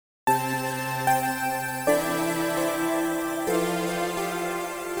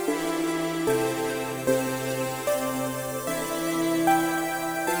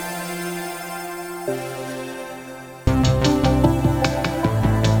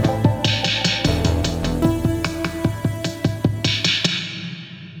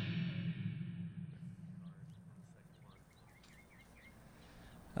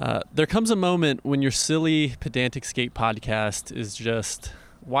There comes a moment when your silly, pedantic skate podcast is just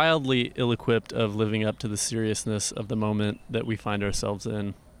wildly ill-equipped of living up to the seriousness of the moment that we find ourselves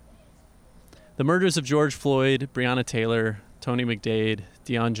in. The murders of George Floyd, Breonna Taylor, Tony McDade,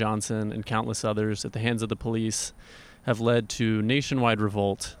 Deion Johnson, and countless others at the hands of the police have led to nationwide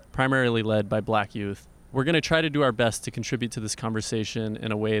revolt, primarily led by black youth. We're going to try to do our best to contribute to this conversation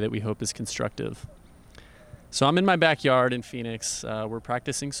in a way that we hope is constructive. So I'm in my backyard in Phoenix. We're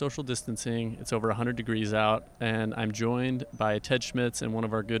practicing social distancing. It's over 100 degrees out, and I'm joined by Ted Schmitz and one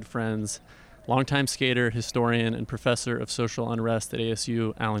of our good friends, longtime skater, historian, and professor of social unrest at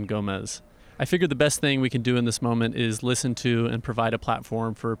ASU, Alan Gomez. I figured the best thing we can do in this moment is listen to and provide a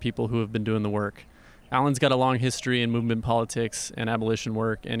platform for people who have been doing the work. Alan's got a long history in movement politics and abolition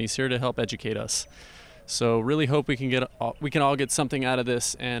work, and he's here to help educate us. So really hope we can all get something out of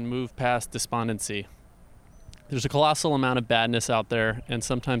this and move past despondency. There's a colossal amount of badness out there, and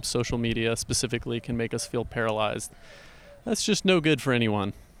sometimes social media specifically can make us feel paralyzed. That's just no good for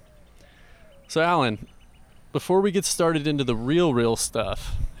anyone. So Alan, before we get started into the real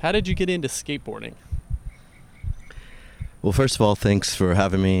stuff, how did you get into skateboarding? Well, first of all, thanks for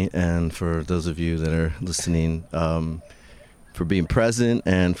having me, and for those of you that are listening, for being present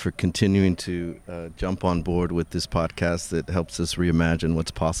and for continuing to jump on board with this podcast that helps us reimagine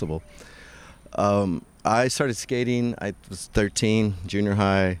what's possible. I started skating, I was 13, junior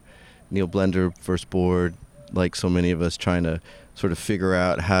high, Neil Blender, first board, like so many of us trying to sort of figure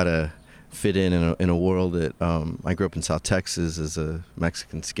out how to fit in a world that, I grew up in South Texas as a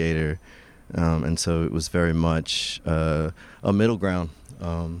Mexican skater, and so it was very much a middle ground,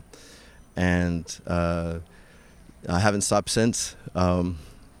 and I haven't stopped since, and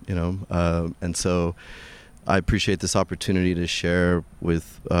so I appreciate this opportunity to share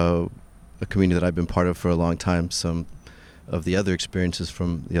with a community that I've been part of for a long time, some of the other experiences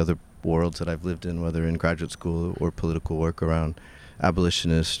from the other worlds that I've lived in, whether in graduate school or political work around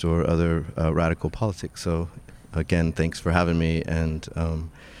abolitionist or other radical politics. So again, thanks for having me, and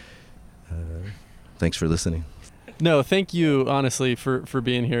thanks for listening. No, thank you, honestly, for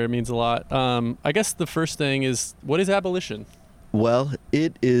being here. It means a lot. I guess the first thing is, what is abolition? Well,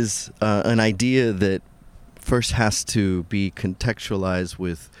 it is an idea that first has to be contextualized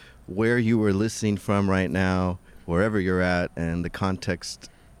with where you are listening from right now, wherever you're at, and the context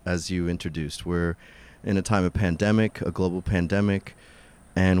as you introduced. We're in a time of pandemic, a global pandemic,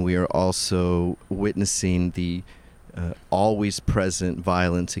 and we are also witnessing the always present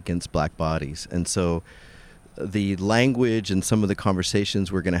violence against black bodies. And so the language and some of the conversations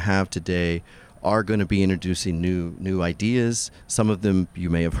we're going to have today are going to be introducing new ideas. Some of them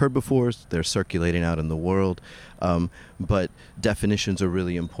you may have heard before. They're circulating out in the world. But definitions are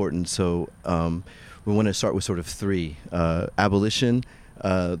really important. So we want to start with sort of three. Abolition,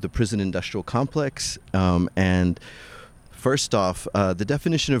 the prison industrial complex, and first off, the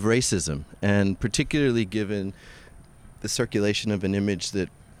definition of racism, and particularly given the circulation of an image that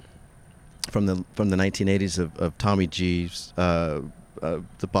from the 1980s of Tommy G's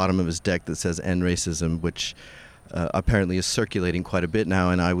the bottom of his deck that says "End Racism," which apparently is circulating quite a bit now.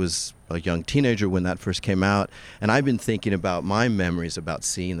 And I was a young teenager when that first came out, and I've been thinking about my memories about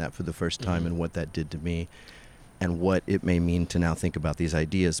seeing that for the first time and what that did to me and what it may mean to now think about these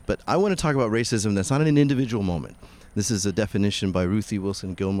ideas. But I want to talk about racism that's not an individual moment. This is a definition by Ruthie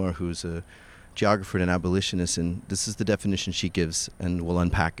Wilson Gilmore, who's a geographer and abolitionist, and this is the definition she gives, and we'll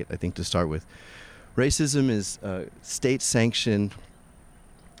unpack it, I think, to start with. Racism is state-sanctioned,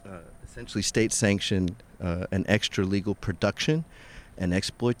 essentially state-sanctioned and extra-legal production and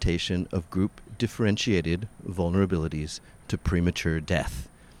exploitation of group-differentiated vulnerabilities to premature death.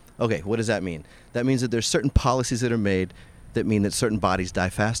 Okay, what does that mean? That means that there's certain policies that are made that mean that certain bodies die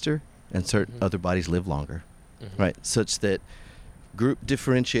faster and certain other bodies live longer, right? Such that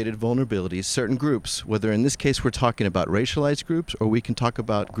group-differentiated vulnerabilities, certain groups, whether in this case we're talking about racialized groups, or we can talk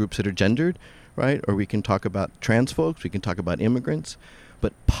about groups that are gendered, right? Or we can talk about trans folks, we can talk about immigrants,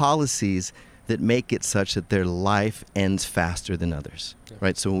 but policies that make it such that their life ends faster than others,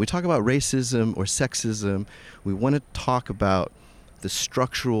 right? So when we talk about racism or sexism, we want to talk about the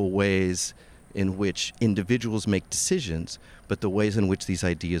structural ways in which individuals make decisions, but the ways in which these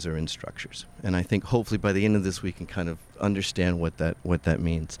ideas are in structures. And I think hopefully by the end of this we can kind of understand what that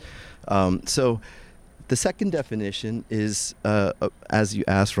means. So the second definition is, as you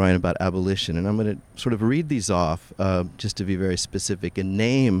asked, Ryan, about abolition, and I'm going to sort of read these off just to be very specific and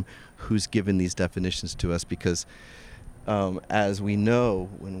name who's given these definitions to us, because as we know,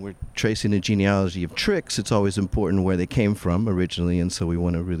 when we're tracing a genealogy of tricks, it's always important where they came from originally, and so we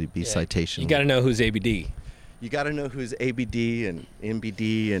want to really be citation. You got to know who's ABD. You got to know who's ABD and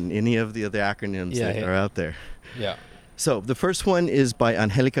MBD and any of the other acronyms that are out there. Yeah. So the first one is by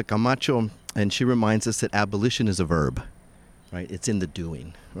Angelica Camacho, and she reminds us that abolition is a verb, right? It's in the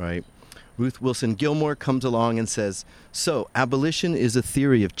doing, right? Ruth Wilson Gilmore comes along and says, so abolition is a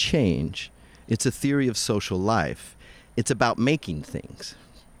theory of change. It's a theory of social life. It's about making things.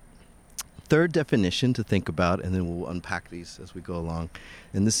 Third definition to think about, and then we'll unpack these as we go along,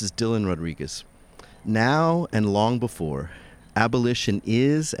 and this is Dylan Rodriguez. Now and long before, abolition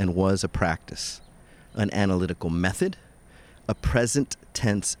is and was a practice, an analytical method, a present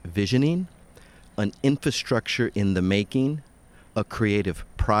tense visioning, an infrastructure in the making, a creative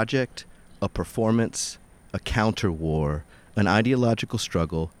project, a performance, a counter-war, an ideological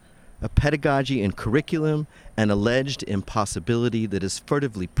struggle, a pedagogy and curriculum, an alleged impossibility that is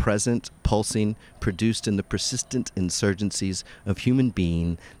furtively present, pulsing, produced in the persistent insurgencies of human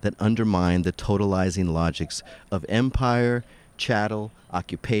being that undermine the totalizing logics of empire, chattel,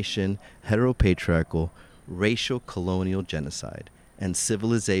 occupation, heteropatriarchal, racial colonial genocide, and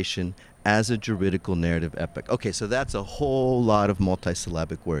civilization as a juridical narrative epic. Okay, so that's a whole lot of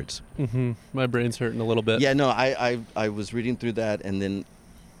multisyllabic words. Mm-hmm. My brain's hurting a little bit. Yeah, no, I was reading through that and then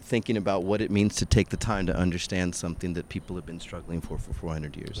thinking about what it means to take the time to understand something that people have been struggling for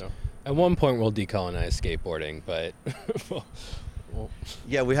 400 years. So, at one point, we'll decolonize skateboarding, but...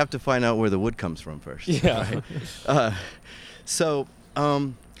 Yeah, we have to find out where the wood comes from first. Yeah. Right?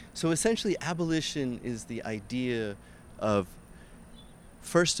 So essentially, abolition is the idea of,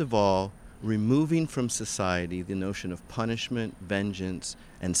 first of all, removing from society the notion of punishment, vengeance,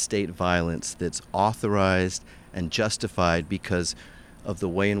 and state violence that's authorized and justified because of the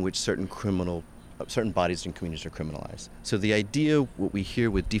way in which certain bodies and communities are criminalized. So the idea, what we hear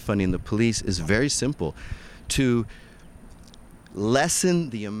with defunding the police, is very simple: to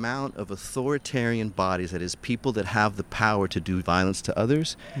lessen the amount of authoritarian bodies, that is, people that have the power to do violence to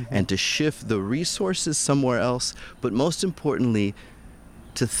others, and to shift the resources somewhere else, but most importantly,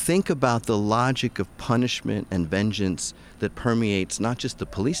 to think about the logic of punishment and vengeance that permeates not just the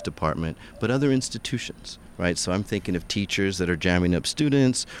police department, but other institutions, right? So I'm thinking of teachers that are jamming up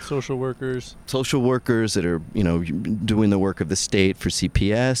students, social workers that are, doing the work of the state for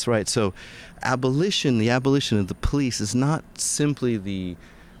CPS, right? So the abolition of the police is not simply the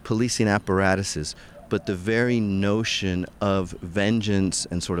policing apparatuses, but the very notion of vengeance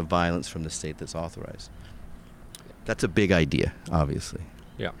and sort of violence from the state that's authorized. That's a big idea, obviously.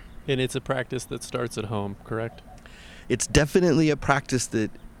 Yeah. And it's a practice that starts at home, correct? It's definitely a practice that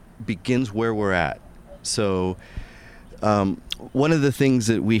begins where we're at. So one of the things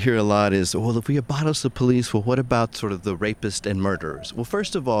that we hear a lot is, well, if we abolish the police, well, what about sort of the rapists and murderers? Well,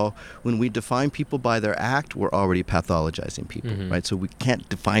 first of all, when we define people by their act, we're already pathologizing people, right? So we can't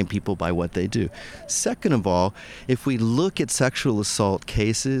define people by what they do. Second of all, if we look at sexual assault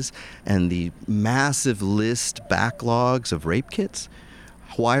cases and the massive list backlogs of rape kits,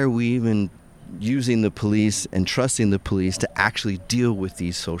 why are we even using the police and trusting the police to actually deal with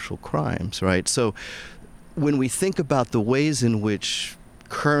these social crimes, right? So when we think about the ways in which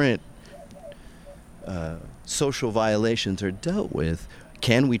current social violations are dealt with,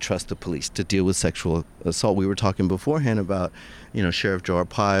 can we trust the police to deal with sexual assault? We were talking beforehand about, Sheriff Joe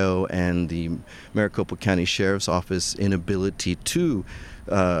Arpaio and the Maricopa County Sheriff's Office inability to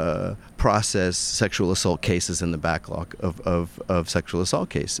process sexual assault cases in the backlog of sexual assault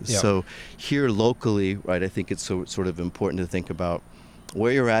cases. Yeah. So here locally, right, I think it's sort of important to think about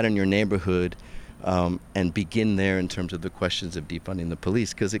where you're at in your neighborhood, and begin there in terms of the questions of defunding the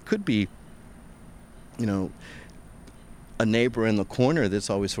police, because it could be, a neighbor in the corner that's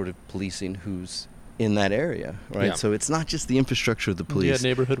always sort of policing who's in that area, right? Yeah. So it's not just the infrastructure of the police. Yeah,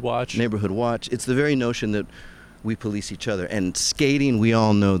 neighborhood watch. It's the very notion that we police each other. And skating, we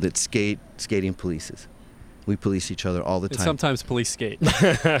all know that skating polices. We police each other all the time. And sometimes police skate. You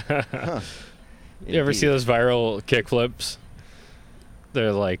ever see those viral kickflips?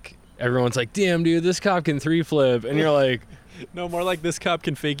 They're like, everyone's like, damn, dude, this cop can 3-flip. And you're like... No, more like, this cop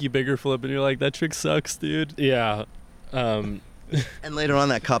can fake you bigger flip. And you're like, that trick sucks, dude. Yeah. And later on,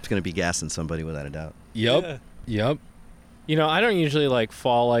 that cop's going to be gassing somebody without a doubt. Yep. I don't usually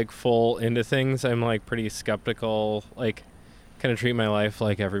fall full into things. I'm pretty skeptical, kind of treat my life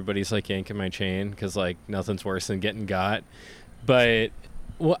like everybody's yanking my chain, because nothing's worse than getting got. But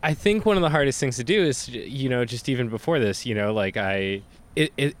I think one of the hardest things to do is, just even before this,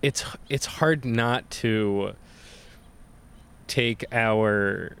 it's hard not to take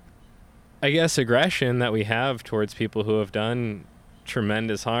our, I guess, aggression that we have towards people who have done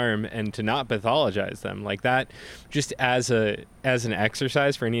tremendous harm, and to not pathologize them like that, just as an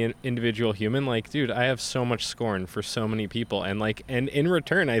exercise for any individual human. Like, dude, I have so much scorn for so many people, and in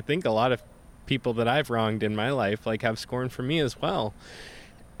return, I think a lot of people that I've wronged in my life like have scorn for me as well,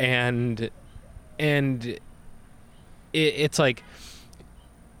 and it's like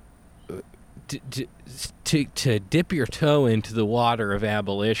to dip your toe into the water of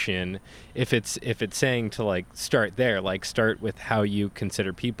abolition, if it's saying to like start there, like start with how you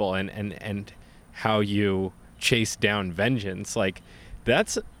consider people and how you chase down vengeance, like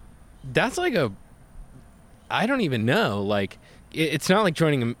that's like I don't even know, like it's not like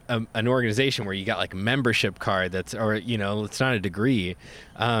joining an organization where you got like a membership card it's not a degree.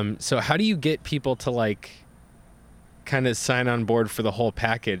 So how do you get people to like kind of sign on board for the whole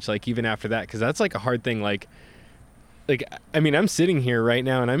package, like even after that? Because that's like a hard thing. Like I mean, I'm sitting here right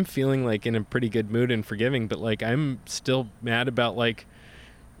now and I'm feeling like in a pretty good mood and forgiving, but like I'm still mad about like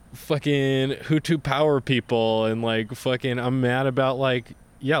fucking Hutu power people, and like fucking I'm mad about like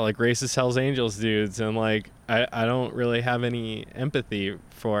racist Hells Angels dudes, and like I don't really have any empathy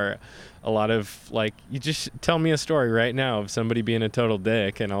for a lot of like, you just tell me a story right now of somebody being a total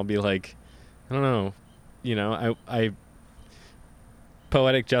dick and I'll be like, I don't know. I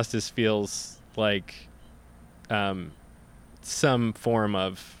poetic justice feels like some form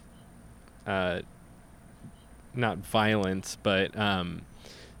of not violence, but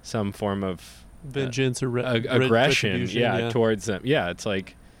some form of vengeance or aggression, towards them. Yeah, it's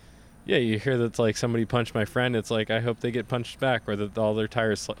like, yeah, you hear that's like somebody punched my friend. It's like, I hope they get punched back, or that all their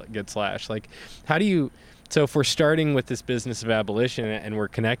tires get slashed. Like, how do you? So if we're starting with this business of abolition and we're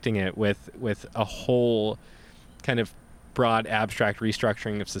connecting it with a whole kind of broad abstract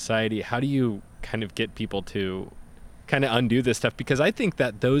restructuring of society, how do you kind of get people to kind of undo this stuff? Because I think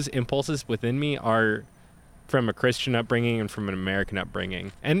that those impulses within me are from a Christian upbringing and from an American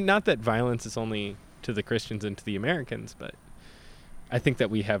upbringing. And not that violence is only to the Christians and to the Americans, but I think that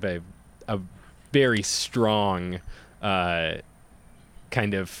we have a very strong kind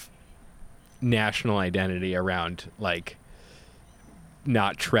of national identity around like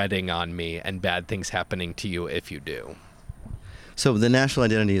not treading on me and bad things happening to you if you do. So the national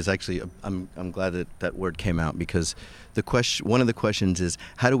identity is actually, I'm glad that word came out, because one of the questions is,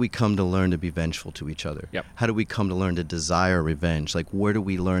 how do we come to learn to be vengeful to each other? Yep. How do we come to learn to desire revenge? Like, where do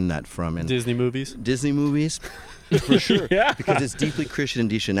we learn that from? And Disney movies, for sure. Yeah. Because it's deeply Christian and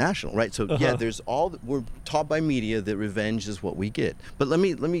deeply national, right? So yeah, we're taught by media that revenge is what we get. But let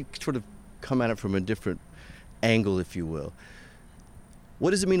me sort of come at it from a different angle, if you will.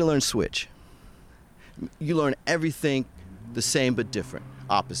 What does it mean to learn switch? You learn everything the same but different,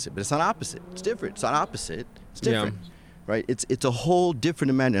 opposite. But it's not opposite. It's different. It's not opposite. It's different, right? It's a whole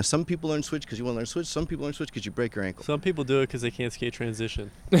different imagination. Some people learn switch because you want to learn switch. Some people learn switch because you break your ankle. some people do it because they can't skate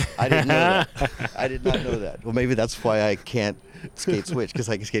transition. I didn't know that. I did not know that. Well, maybe that's why I can't skate switch, because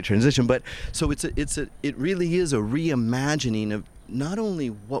I can skate transition. But so it really is a reimagining of not only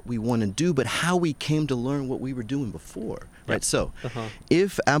what we want to do, but how we came to learn what we were doing before. Right. Yep. So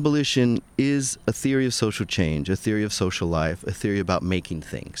if abolition is a theory of social change, a theory of social life, a theory about making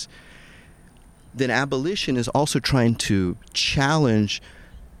things, then abolition is also trying to challenge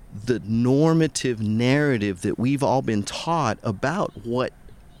the normative narrative that we've all been taught about what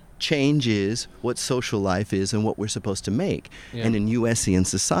change is, what social life is, and what we're supposed to make. Yeah. And in USian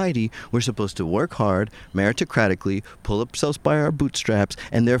society, we're supposed to work hard, meritocratically, pull ourselves by our bootstraps,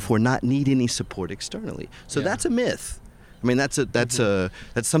 and therefore not need any support externally. So that's a myth. I mean, that's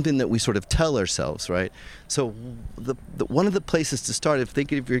something that we sort of tell ourselves, right? So the one of the places to start, if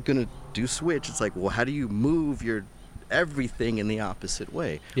you're going to do switch, it's like, well, how do you move your everything in the opposite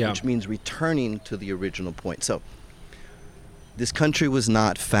way? Yeah. Which means returning to the original point. So this country was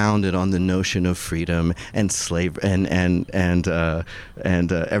not founded on the notion of freedom and slavery, and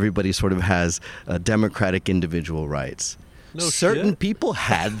everybody sort of has democratic individual rights. No Certain shit. people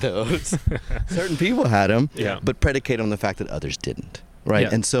had those. Certain people had them, but predicated on the fact that others didn't. Right.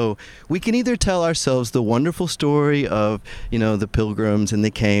 Yeah. And so we can either tell ourselves the wonderful story of, the pilgrims and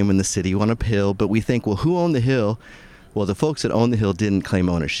they came and the city on a hill, but we think, well, who owned the hill? Well, the folks that owned the hill didn't claim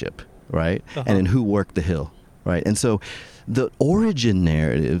ownership. Right. And then who worked the hill? Right. And so the origin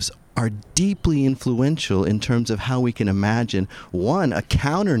narratives are deeply influential in terms of how we can imagine, one, a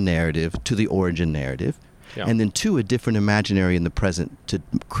counter narrative to the origin narrative. Yeah. And then two, a different imaginary in the present to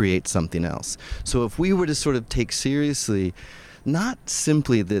create something else. So if we were to sort of take seriously, not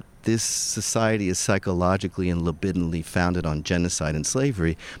simply that this society is psychologically and libidinally founded on genocide and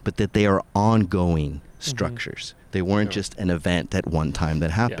slavery, but that they are ongoing structures. They weren't No. just an event at one time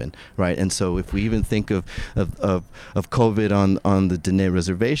that happened, right? And so if we even think of COVID on the Dene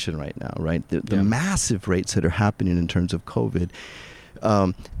Reservation right now, right? The massive rates that are happening in terms of COVID.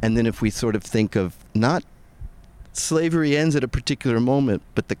 And then if we sort of think of not slavery ends at a particular moment,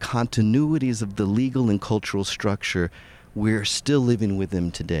 but the continuities of the legal and cultural structure, we're still living with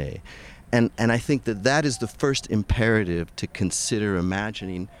them today. And I think that is the first imperative to consider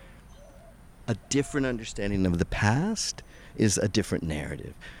imagining a different understanding of the past is a different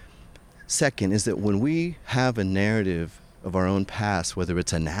narrative. Second is that when we have a narrative of our own past, whether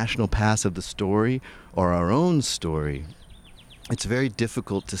it's a national past of the story or our own story, it's very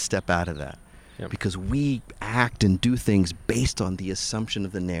difficult to step out of that. Because we act and do things based on the assumption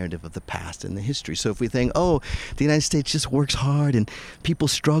of the narrative of the past and the history. So if we think, oh, the United States just works hard and people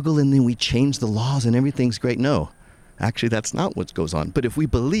struggle and then we change the laws and everything's great. No, actually, that's not what goes on. But if we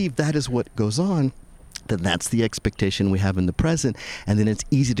believe that is what goes on, then that's the expectation we have in the present. And then it's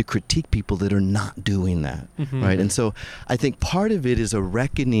easy to critique people that are not doing that, right? And so I think part of it is a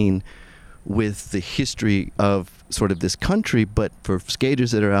reckoning with the history of sort of this country, but for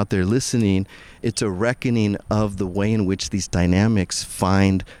skaters that are out there listening, it's a reckoning of the way in which these dynamics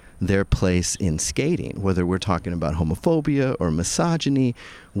find their place in skating. Whether we're talking about homophobia or misogyny,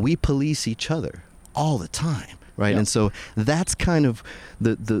 we police each other all the time, right? And so that's kind of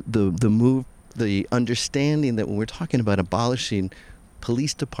the move, the understanding that when we're talking about abolishing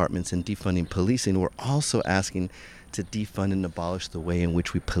police departments and defunding policing, we're also asking to defund and abolish the way in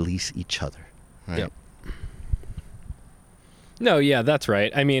which we police each other. Right? Yep. No, yeah, that's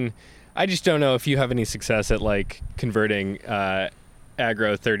right. I mean, I just don't know if you have any success at like converting aggro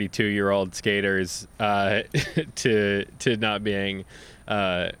 32-year-old skaters to not being,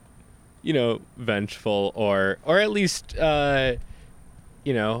 vengeful or at least, I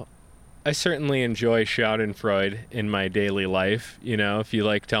certainly enjoy Schadenfreude in my daily life. If you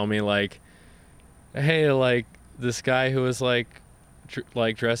like tell me like, hey, like this guy who was like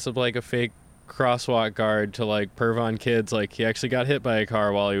dressed up like a fake crosswalk guard to like perv on kids, like he actually got hit by a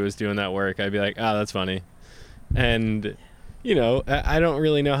car while he was doing that work, I'd be like, that's funny. And I don't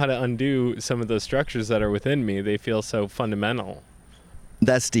really know how to undo some of those structures that are within me. They feel so fundamental.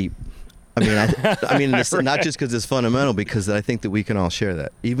 That's deep. I mean, it's Right. not just because it's fundamental, because I think that we can all share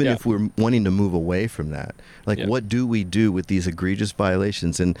that. Even if we're wanting to move away from that, like what do we do with these egregious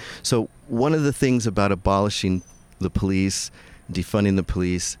violations? And so one of the things about abolishing the police, defunding the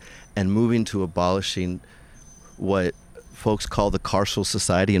police, and moving to abolishing what folks call the carceral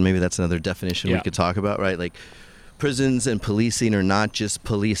society, and maybe that's another definition we could talk about, right? Like prisons and policing are not just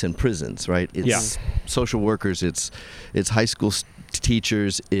police and prisons, right? It's social workers, it's high school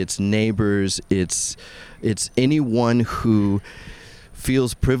teachers, it's neighbors, it's anyone who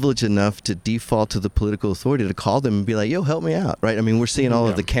feels privileged enough to default to the political authority to call them and be like, yo, help me out, right? I mean, we're seeing all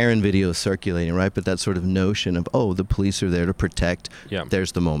of the Karen videos circulating, right? But that sort of notion of, the police are there to protect.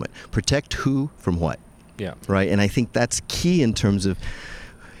 There's the moment. Protect who from what? Right? And I think that's key in terms of,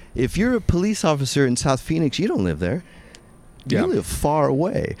 if you're a police officer in South Phoenix, you don't live there. You live far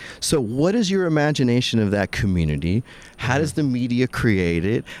away. So what is your imagination of that community? How does the media create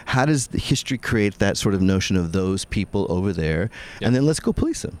it? How does the history create that sort of notion of those people over there? And then let's go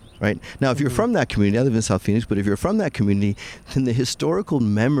police them, right? Now, if you're from that community, I live in South Phoenix, but if you're from that community, then the historical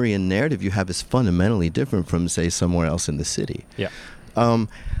memory and narrative you have is fundamentally different from, say, somewhere else in the city.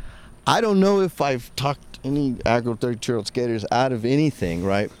 I don't know if I've talked any aggro 32-year-old skaters out of anything,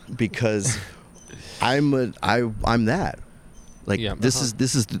 right? Because I'm that. Like this is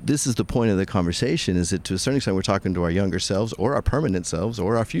the point of the conversation, is that to a certain extent we're talking to our younger selves or our permanent selves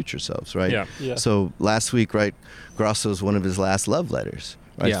or our future selves, right? So last week, right, Grosso's one of his last love letters,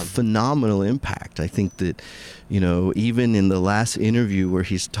 right? Phenomenal impact. I think that, even in the last interview where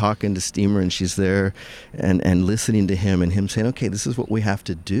he's talking to Steamer and she's there and listening to him and him saying, okay, this is what we have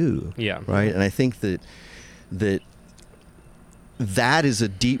to do, right? And I think that is a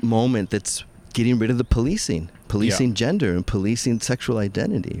deep moment that's getting rid of the policing gender and policing sexual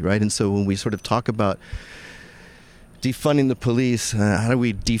identity, right? And so when we sort of talk about defunding the police, how do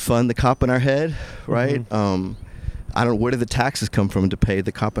we defund the cop in our head, right? Where do the taxes come from to pay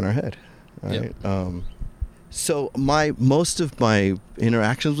the cop in our head, right? So most of my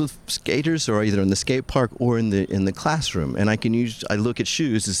interactions with skaters are either in the skate park or in the classroom, and I look at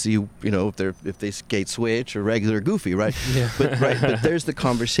shoes to see if they skate switch or regular or goofy, right? But there's the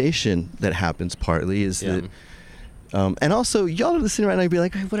conversation that happens partly is that, and also y'all are listening right now, you'd be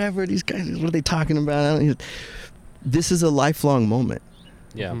like, hey, whatever, these guys, what are they talking about? This is a lifelong moment.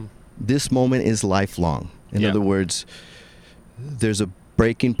 This moment is lifelong. In other words, there's a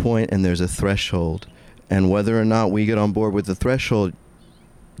breaking point and there's a threshold. And whether or not we get on board with the threshold,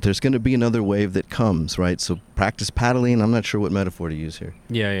 there's going to be another wave that comes, right? So practice paddling. I'm not sure what metaphor to use here.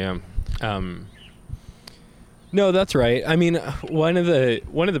 Yeah. No, that's right. I mean, one of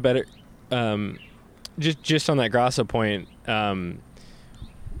the better, just on that Grasso point, I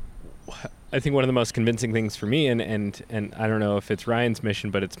think one of the most convincing things for me, and I don't know if it's Ryan's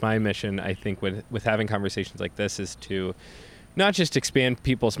mission, but it's my mission, I think, with having conversations like this, is to not just expand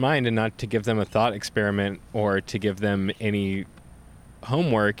people's mind and not to give them a thought experiment or to give them any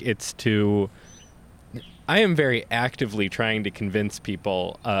homework. It's to, I am very actively trying to convince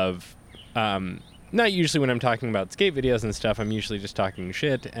people of, not usually when I'm talking about skate videos and stuff, I'm usually just talking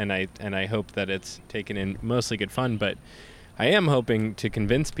shit, and I hope that it's taken in mostly good fun, but I am hoping to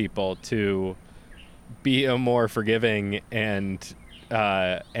convince people to be a more forgiving and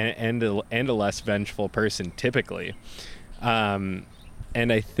a less vengeful person, typically. And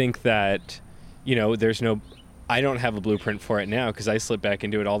I think that, I don't have a blueprint for it now because I slip back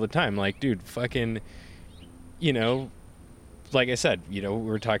into it all the time. Like, dude, fucking, like I said, we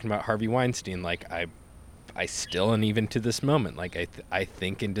were talking about Harvey Weinstein. Like, I still, and even to this moment, like I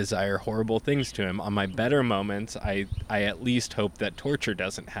think and desire horrible things to him. On my better moments, I at least hope that torture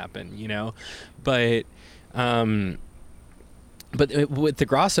doesn't happen, But with the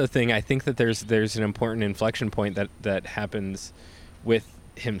Grasso thing, I think that there's an important inflection point that happens with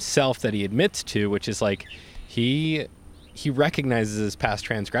himself that he admits to, which is like he recognizes his past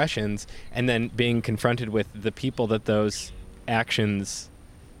transgressions, and then being confronted with the people that those actions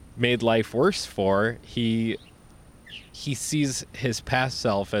made life worse for, he sees his past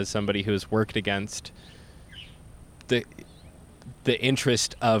self as somebody who has worked against the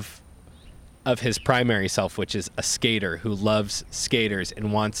interest of his primary self, which is a skater who loves skaters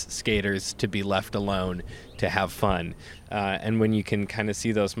and wants skaters to be left alone to have fun. And when you can kind of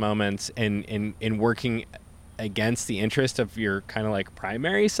see those moments in working against the interest of your kind of like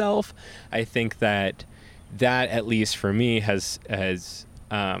primary self, I think that at least for me has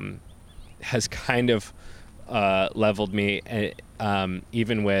kind of leveled me,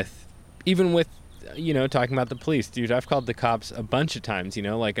 even with talking about the police. Dude, I've called the cops a bunch of times,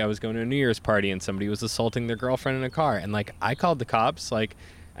 like I was going to a New Year's party and somebody was assaulting their girlfriend in a car, and like I called the cops. Like,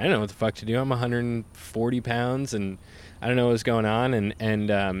 I don't know what the fuck to do. I'm 140 pounds and I don't know what's going on,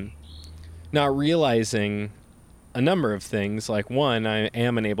 and not realizing a number of things. Like, one, I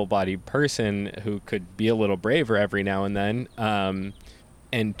am an able-bodied person who could be a little braver every now and then,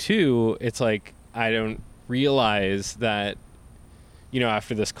 and two, it's like I don't realize that,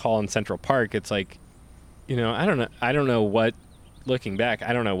 after this call in Central Park, it's like, I don't know what, looking back,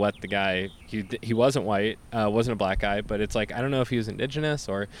 I don't know what the guy, he wasn't white, wasn't a black guy, but it's like, I don't know if he was indigenous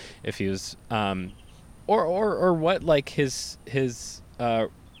or if he was, or what, like, his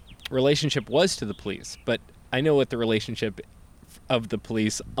relationship was to the police, but I know what the relationship of the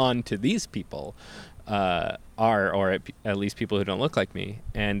police onto these people are, or at least people who don't look like me,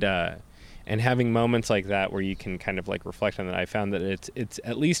 and having moments like that where you can kind of like reflect on that, I found that it's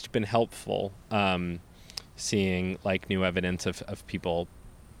at least been helpful, seeing like new evidence of people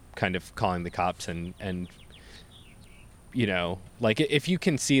kind of calling the cops and like if you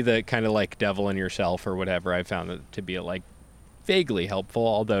can see the kind of like devil in yourself or whatever, I found it to be like vaguely helpful,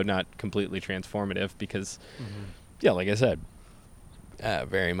 although not completely transformative, because yeah, like I said,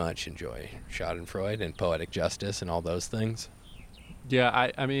 very much enjoy Schadenfreude and Poetic Justice and all those things. Yeah,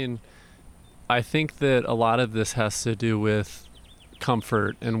 I mean, I think that a lot of this has to do with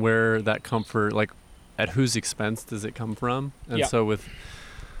comfort and where that comfort, like, at whose expense does it come from? And yeah. So with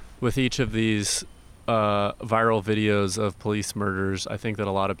each of these viral videos of police murders, I think that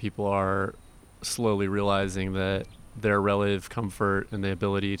a lot of people are slowly realizing that their relative comfort and the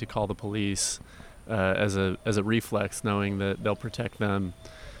ability to call the police as a reflex, knowing that they'll protect them,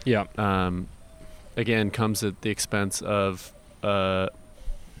 again, comes at the expense of a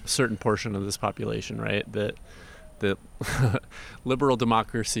certain portion of this population, right? That liberal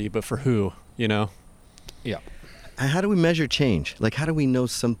democracy, but for who, Yeah. How do we measure change? Like, how do we know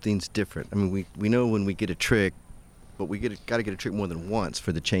something's different? I mean, we know when we get a trick, but we got to get a trick more than once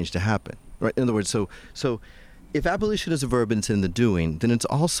for the change to happen, right? In other words, so if abolition is a verb and it's in the doing, then it's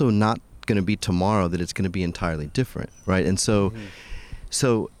also not going to be tomorrow that it's going to be entirely different, right? And so,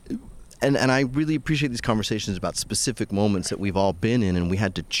 and I really appreciate these conversations about specific moments that we've all been in and we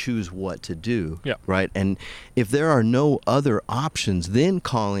had to choose what to do, right? And if there are no other options than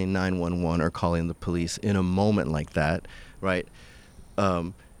calling 911 or calling the police in a moment like that, right?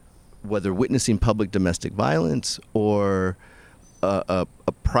 Whether witnessing public domestic violence or a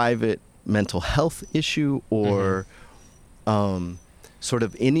private mental health issue or sort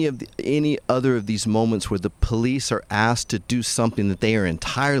of any other of these moments where the police are asked to do something that they are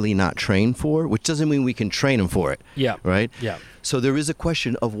entirely not trained for, which doesn't mean we can train them for it. Yeah. Right? Yeah. So there is a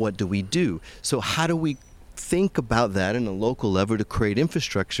question of what do we do? So how do we think about that in a local level to create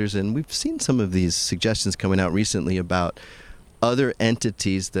infrastructures? And we've seen some of these suggestions coming out recently about other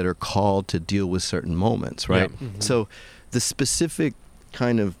entities that are called to deal with certain moments, right? Yeah. Mm-hmm. So the specific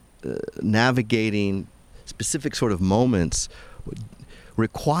kind of navigating specific sort of moments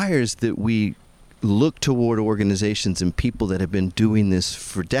requires that we look toward organizations and people that have been doing this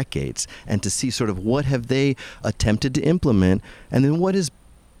for decades and to see sort of what have they attempted to implement and then what has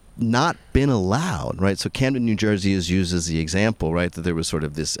not been allowed, right? So Camden, New Jersey is used as the example, right? That there was sort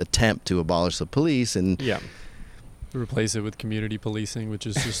of this attempt to abolish the police and replace it with community policing, which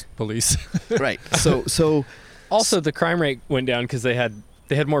is just police. right. So also the crime rate went down because they had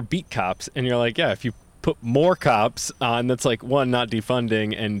more beat cops, and you're like, yeah, if you put more cops on, that's like one, not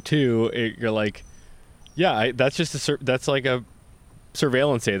defunding, and two, you're like, yeah, that's just that's like a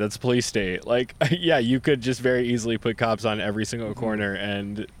surveillance state. That's a police state. Like, yeah, you could just very easily put cops on every single corner,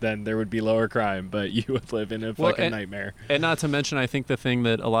 and then there would be lower crime, but you would live in a fucking nightmare. And not to mention, I think the thing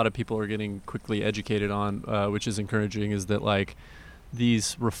that a lot of people are getting quickly educated on, which is encouraging, is that like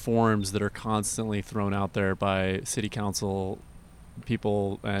these reforms that are constantly thrown out there by city council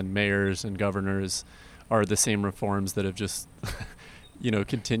people and mayors and governors are the same reforms that have just,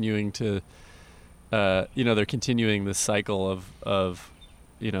 continuing to, they're continuing this cycle of,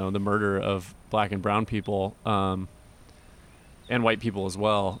 the murder of black and brown people, and white people as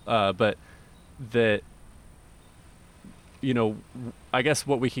well. But that, I guess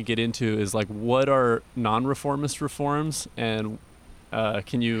what we could get into is like, what are non-reformist reforms, and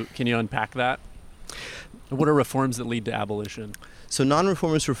can you unpack that? What are reforms that lead to abolition? So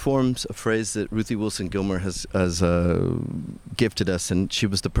non-reformist reforms, a phrase that Ruthie Wilson Gilmore has gifted us, and she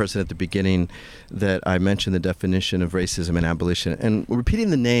was the person at the beginning that I mentioned the definition of racism and abolition. And we're repeating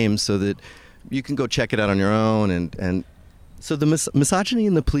the names so that you can go check it out on your own. And so the misogyny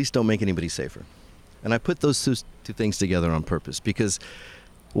and the police don't make anybody safer. And I put those two things together on purpose because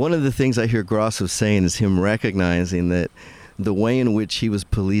one of the things I hear Grosso saying is him recognizing that the way in which he was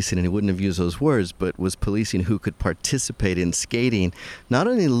policing, and he wouldn't have used those words, but was policing who could participate in skating, not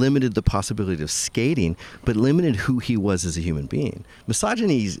only limited the possibility of skating, but limited who he was as a human being.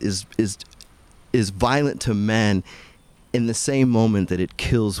 Misogyny is violent to men in the same moment that it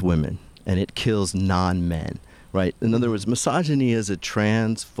kills women and it kills non-men, right? In other words, misogyny is a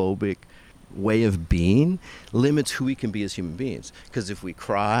transphobic way of being limits who we can be as human beings. Because if we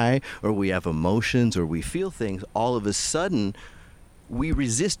cry or we have emotions or we feel things, all of a sudden we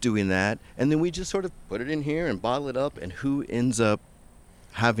resist doing that, and then we just sort of put it in here and bottle it up, and who ends up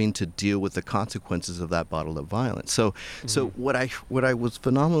having to deal with the consequences of that bottled up violence. So what I was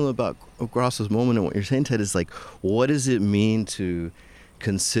phenomenal about Grosso's moment and what you're saying, Ted, is like, what does it mean to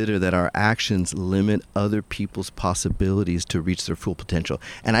consider that our actions limit other people's possibilities to reach their full potential?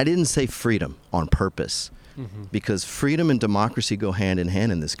 And I didn't say freedom on purpose, because freedom and democracy go hand in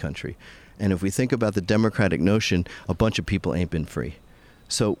hand in this country. And if we think about the democratic notion, a bunch of people ain't been free.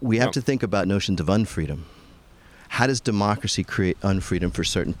 So we have to think about notions of unfreedom. How does democracy create unfreedom for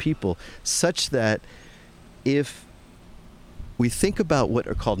certain people, such that if we think about what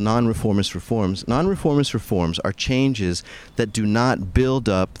are called non-reformist reforms are changes that do not build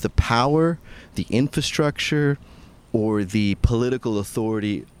up the power, the infrastructure, or the political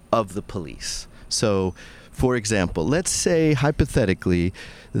authority of the police. So, for example, let's say hypothetically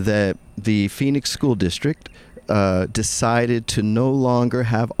that the Phoenix School District decided to no longer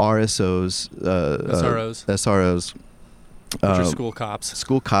have SROs, which are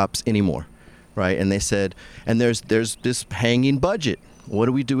school cops anymore. Right, and they said, and there's this hanging budget. What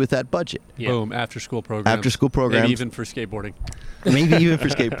do we do with that budget? Yeah. Boom, after school programs. Maybe even for skateboarding.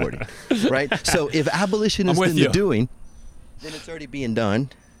 Right? So if abolition is in the doing, then it's already being done.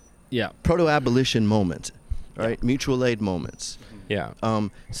 Yeah. Proto-abolition moments, right? Yeah. Mutual aid moments. Yeah.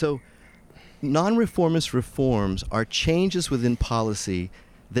 So non-reformist reforms are changes within policy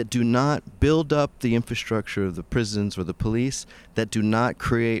that do not build up the infrastructure of the prisons or the police, that do not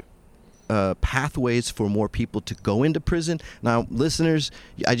create pathways for more people to go into prison. Now, listeners,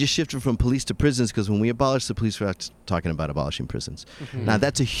 I just shifted from police to prisons because when we abolish the police, we're not talking about abolishing prisons. Now,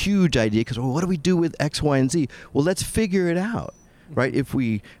 that's a huge idea because, what do we do with X, Y, and Z? Well, let's figure it out, right? If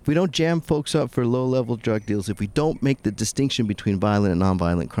we don't jam folks up for low-level drug deals, if we don't make the distinction between violent and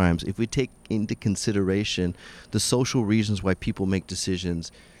nonviolent crimes, if we take into consideration the social reasons why people make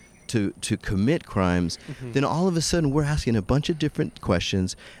decisions to commit crimes, then all of a sudden we're asking a bunch of different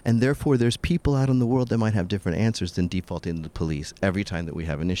questions, and therefore there's people out in the world that might have different answers than defaulting to the police every time that we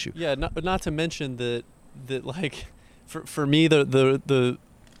have an issue. Yeah, not to mention that like for me the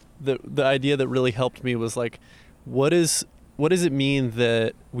idea that really helped me was like, what does it mean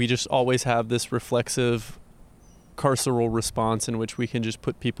that we just always have this reflexive carceral response in which we can just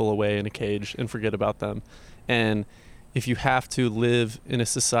put people away in a cage and forget about them? And if you have to live in a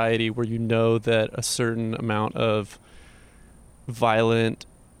society where you know that a certain amount of violent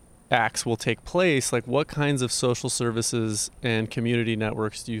acts will take place, like what kinds of social services and community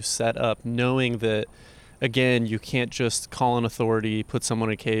networks do you set up, knowing that, again, you can't just call an authority, put someone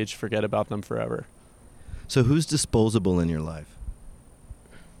in a cage, forget about them forever? So who's disposable in your life?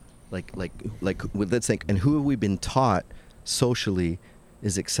 Like let's think, and who have we been taught socially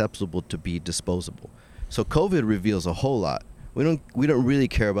is acceptable to be disposable? So COVID reveals a whole lot. We don't really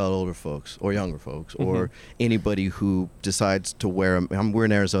care about older folks or younger folks or anybody who decides to wear we're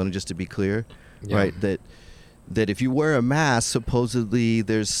in Arizona, just to be clear, right? That if you wear a mask, supposedly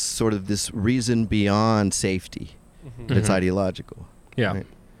there's sort of this reason beyond safety that's ideological. Yeah.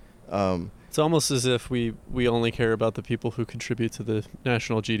 Right? It's almost as if we only care about the people who contribute to the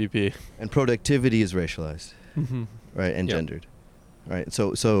national GDP. And productivity is racialized, right, and gendered. Right,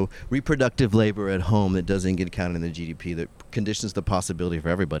 so reproductive labor at home that doesn't get counted in the GDP, that conditions the possibility for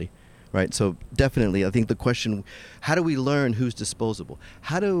everybody, right? So definitely, I think the question, how do we learn who's disposable?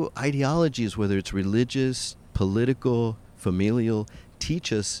 How do ideologies, whether it's religious, political, familial,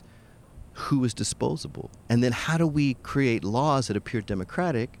 teach us who is disposable? And then how do we create laws that appear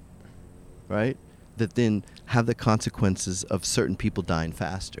democratic, right, that then have the consequences of certain people dying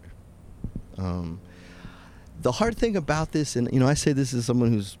faster? The hard thing about this, and I say this as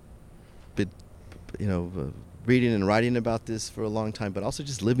someone who's been, reading and writing about this for a long time, but also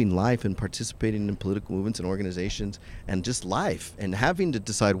just living life and participating in political movements and organizations and just life and having to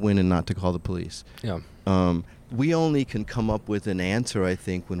decide when and not to call the police. Yeah. We only can come up with an answer, I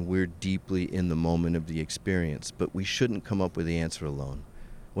think, when we're deeply in the moment of the experience, but we shouldn't come up with the answer alone.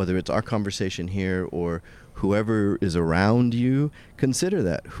 Whether it's our conversation here or whoever is around you, consider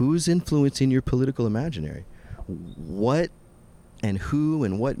that. Who's influencing your political imaginary? What and who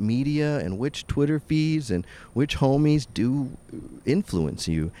and what media and which Twitter feeds and which homies do influence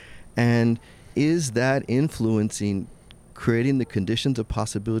you? And is that influencing, creating the conditions of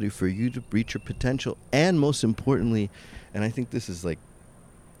possibility for you to reach your potential? And most importantly, and I think this is like,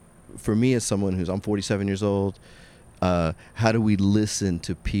 for me as someone I'm 47 years old, how do we listen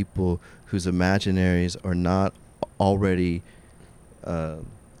to people whose imaginaries are not already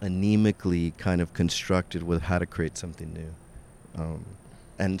anemically kind of constructed with how to create something new?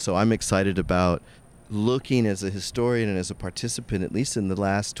 And so I'm excited about looking as a historian and as a participant, at least in the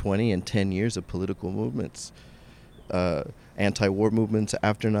last 20 and 10 years of political movements, anti-war movements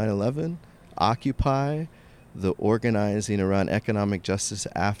after 9/11, Occupy, the organizing around economic justice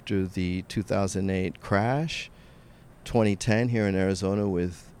after the 2008 crash, 2010 here in Arizona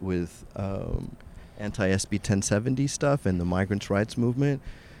with anti-SB 1070 stuff and the migrants' rights movement,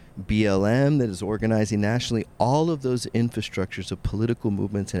 BLM that is organizing nationally. All of those infrastructures of political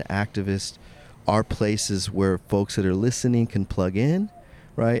movements and activists are places where folks that are listening can plug in,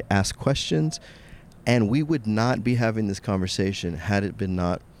 right, ask questions. And we would not be having this conversation had it been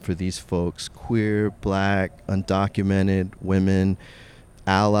not for these folks, queer, black, undocumented, women,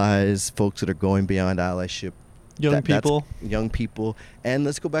 allies, folks that are going beyond allyship. Young people. And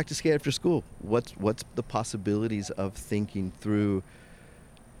let's go back to Skate After School. What's the possibilities of thinking through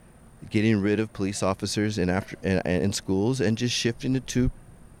getting rid of police officers in schools and just shifting it to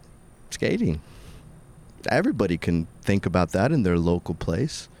skating? Everybody can think about that in their local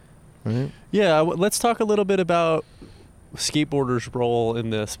place, right? Yeah, let's talk a little bit about skateboarders' role in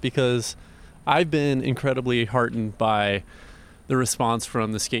this, because I've been incredibly heartened by the response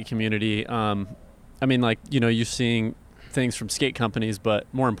from the skate community. You're seeing things from skate companies, but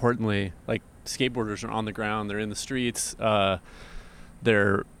more importantly, like, skateboarders are on the ground, they're in the streets,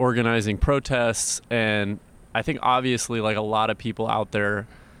 they're organizing protests, and I think obviously, like, a lot of people out there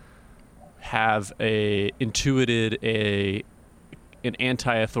have intuited an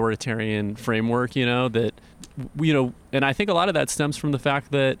anti-authoritarian framework, that, and I think a lot of that stems from the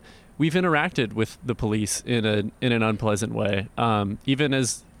fact that we've interacted with the police in an unpleasant way. Even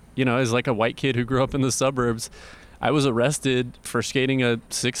as like a white kid who grew up in the suburbs, I was arrested for skating a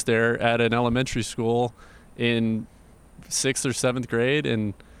six stair at an elementary school in 6th or 7th grade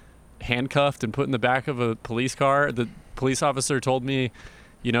and handcuffed and put in the back of a police car. The police officer told me,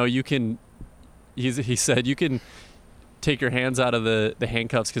 he said, take your hands out of the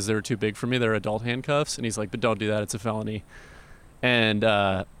handcuffs because they were too big for me. They're adult handcuffs. And he's like, but don't do that. It's a felony. And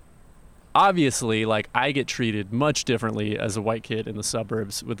obviously, like, I get treated much differently as a white kid in the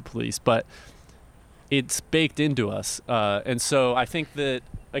suburbs with the police, but it's baked into us. And so I think that,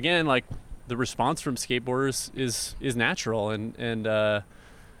 again, like, the response from skateboarders is natural. And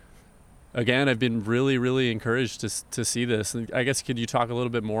again, I've been really, really encouraged to see this. And I guess, could you talk a little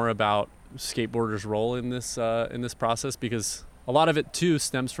bit more about skateboarders' role in this process? Because a lot of it too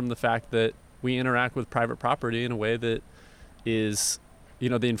stems from the fact that we interact with private property in a way that is,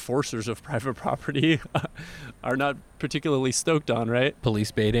 the enforcers of private property are not particularly stoked on, right?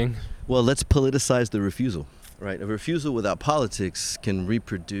 Police baiting. Well, let's politicize the refusal, right? A refusal without politics can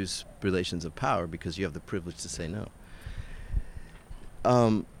reproduce relations of power because you have the privilege to say no.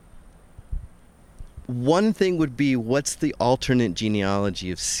 One thing would be, what's the alternate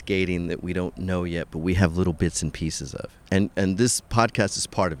genealogy of skating that we don't know yet, but we have little bits and pieces of? And this podcast is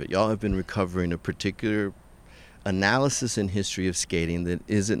part of it. Y'all have been recovering a particular analysis and history of skating that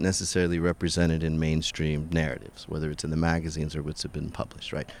isn't necessarily represented in mainstream narratives, whether it's in the magazines or what's been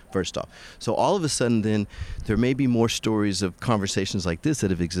published, right? First off. So all of a sudden then, there may be more stories of conversations like this that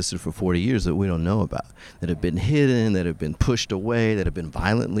have existed for 40 years that we don't know about, that have been hidden, that have been pushed away, that have been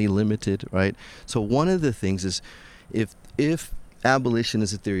violently limited, right? So one of the things is, if abolition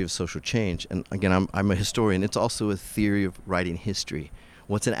is a theory of social change, and again, I'm a historian, it's also a theory of writing history.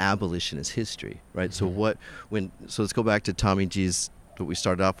 What's an abolitionist history, right? Mm-hmm. So let's go back to Tommy G's, what we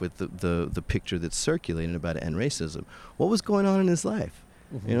started off with, the picture that's circulating about end racism. What was going on in his life?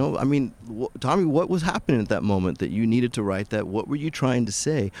 Mm-hmm. Tommy, what was happening at that moment that you needed to write that? What were you trying to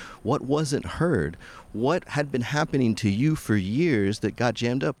say? What wasn't heard? What had been happening to you for years that got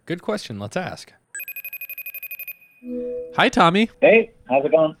jammed up? Good question. Let's ask. Hi, Tommy. Hey, how's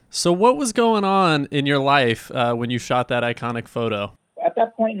it going? So what was going on in your life when you shot that iconic photo? At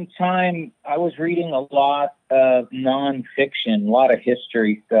that point in time, I was reading a lot of nonfiction, a lot of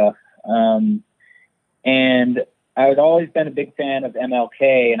history stuff. And I had always been a big fan of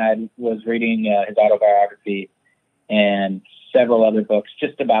MLK, and I was reading his autobiography and several other books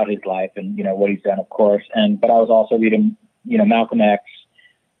just about his life and, what he's done, of course. But I was also reading, Malcolm X,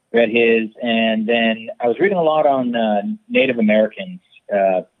 read his, and then I was reading a lot on Native Americans,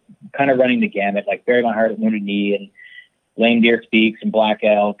 kind of running the gamut, like Bury My Heart at Wounded Knee and Lame Deer Speaks and Black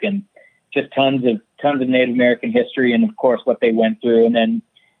Elk, and just tons of Native American history, and of course what they went through. And then,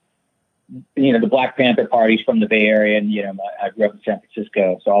 the Black Panther parties from the Bay Area, and I grew up in San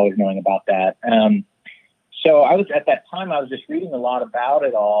Francisco, so always knowing about that. So I was just reading a lot about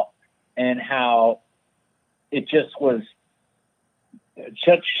it all, and how it just was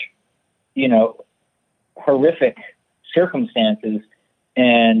such, horrific circumstances,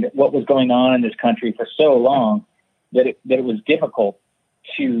 and what was going on in this country for so long, that it was difficult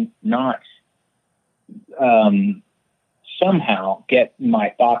to not somehow get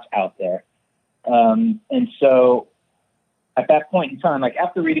my thoughts out there. And so at that point in time, like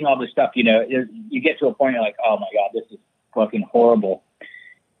after reading all this stuff, you get to a point you're like, oh my God, this is fucking horrible.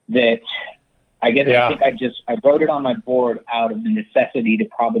 That I think I wrote it on my board out of the necessity to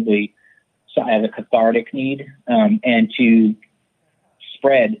probably have a cathartic need, and to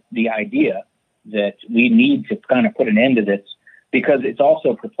spread the idea that we need to kind of put an end to this, because it's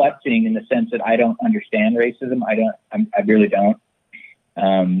also perplexing in the sense that I don't understand racism. I really don't.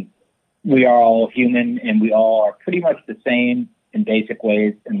 We are all human, and we all are pretty much the same in basic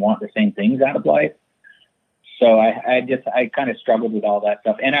ways and want the same things out of life. So I kind of struggled with all that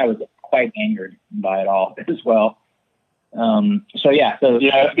stuff, and I was quite angered by it all as well. Skateboarding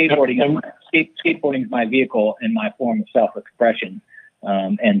is my vehicle and my form of self-expression.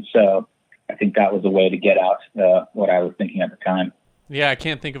 And so I think that was a way to get out what I was thinking at the time. Yeah, I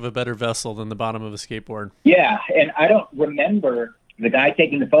can't think of a better vessel than the bottom of a skateboard. Yeah, and I don't remember the guy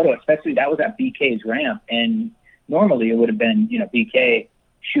taking the photo, especially that was at BK's ramp. And normally it would have been, BK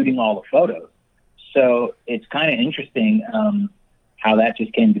shooting all the photos. So it's kind of interesting how that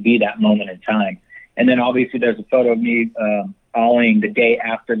just came to be that moment in time. And then obviously there's a photo of me following the day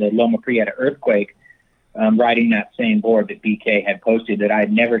after the Loma Prieta earthquake, riding that same board that BK had posted that I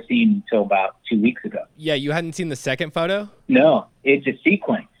had never seen until about 2 weeks ago. Yeah, you hadn't seen the second photo? No, it's a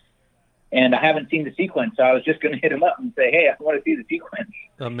sequence. And I haven't seen the sequence, so I was just going to hit him up and say, hey, I want to see the sequence.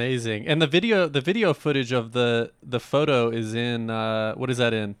 Amazing. And the video footage of the photo is in, what is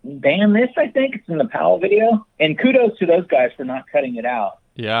that in? Ban This, I think. It's in the Powell video. And kudos to those guys for not cutting it out.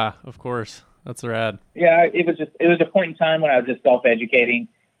 Yeah, of course. That's rad. Yeah, it was a point in time when I was just self-educating,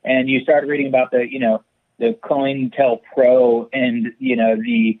 and you started reading about the the COINTELPRO and, you know,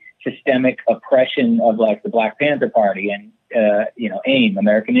 the systemic oppression of like the Black Panther Party and, you know, AIM,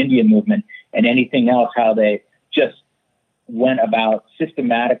 American Indian Movement, and anything else, how they just went about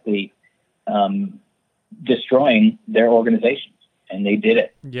systematically destroying their organizations. And they did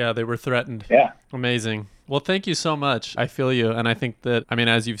it. Yeah, they were threatened. Yeah. Amazing. Well, thank you so much. I feel you. And I think that, I mean,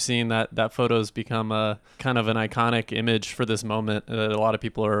 as you've seen, that photo's become a kind of an iconic image for this moment that a lot of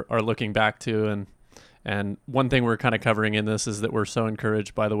people are looking back to. And one thing we're kind of covering in this is that we're so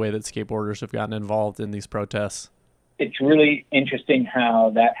encouraged by the way that skateboarders have gotten involved in these protests. It's really interesting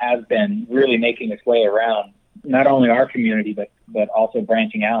how that has been really making its way around not only our community, but also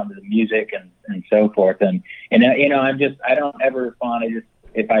branching out into the music and so forth. And you know, I don't ever want to just,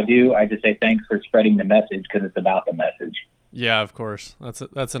 if I do, I just say thanks for spreading the message, because it's about the message. Yeah, of course.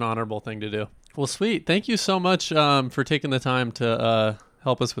 That's an honorable thing to do. Well, sweet. Thank you so much for taking the time to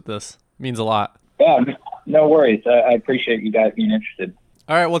help us with this. It means a lot. Yeah, no worries. I appreciate you guys being interested.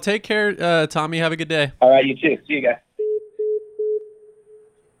 All right. Well, take care, Tommy. Have a good day. All right, you too. See you guys.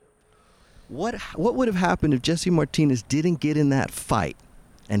 What would have happened if Jesse Martinez didn't get in that fight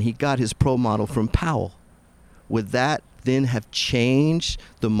and he got his pro model from Powell? Would that then have changed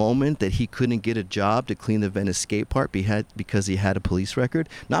the moment that he couldn't get a job to clean the Venice skate park because he had a police record?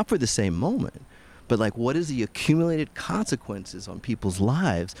 Not for the same moment, but like, what is the accumulated consequences on people's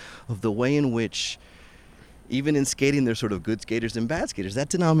lives of the way in which, even in skating, there's sort of good skaters and bad skaters. That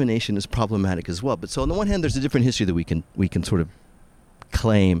denomination is problematic as well. But so on the one hand, there's a different history that we can sort of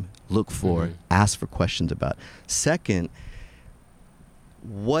claim, look for, ask for questions about. Second,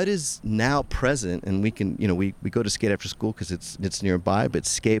 what is now present, and we can, you know, we go to skate after school because it's nearby, but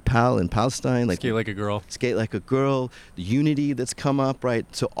Skate Pal in Palestine, like Skate Like a Girl. Skate Like a Girl, the unity that's come up, right?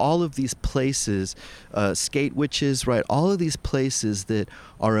 So all of these places, Skate Witches, right? All of these places that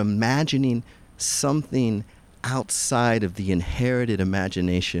are imagining something outside of the inherited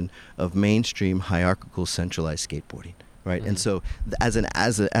imagination of mainstream hierarchical centralized skateboarding. Right. And so as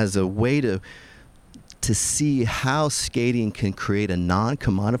a way to see how skating can create a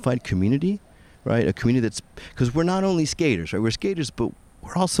non-commodified community, right? A community that's, because we're not only skaters, right? We're skaters, but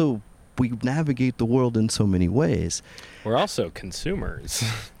we navigate the world in so many ways. We're also consumers.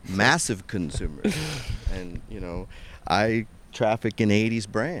 Massive consumers. And, you know, I traffic in 80s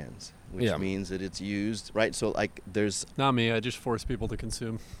brands, which means that it's used, right? So, like, there's... Not me. I just force people to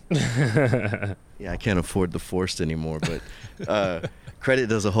consume. Yeah, I can't afford the forced anymore, but credit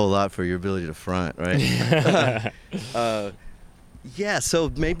does a whole lot for your ability to front, right? Yeah,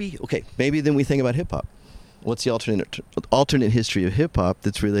 so maybe then we think about hip-hop. What's the alternate history of hip-hop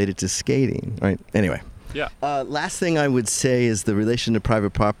that's related to skating, right? Anyway. Yeah. Last thing I would say is the relation to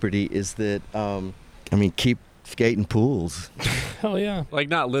private property is that, keep skating pools. Hell yeah. Like,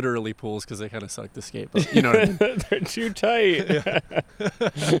 not literally pools, because they kind of suck to skate, but you know what I mean. They're too tight.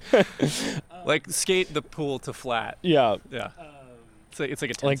 Like, skate the pool to flat. Yeah. Yeah. It's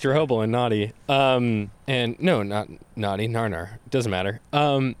like a like Jeroboam and Naughty. And no, not Naughty, Narnar. Doesn't matter.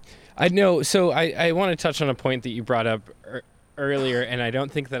 I know. So I want to touch on a point that you brought up earlier, and I don't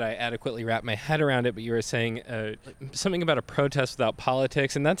think that I adequately wrapped my head around it, but you were saying something about a protest without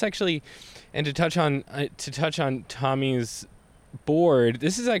politics, and that's actually, and to touch on Tommy's board,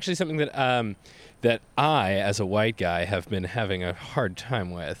 this is actually something that that I, as a white guy, have been having a hard time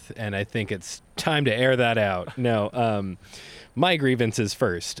with, and I think it's time to air that out. No, my grievances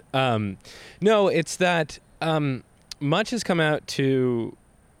first. No, it's that much has come out to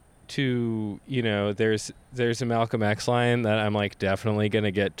you know, there's a Malcolm X line that I'm like definitely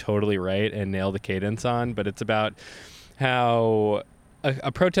gonna get totally right and nail the cadence on, but it's about how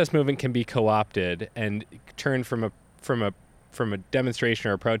a protest movement can be co-opted and turned from a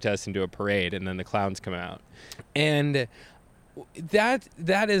demonstration or a protest into a parade, and then the clowns come out, and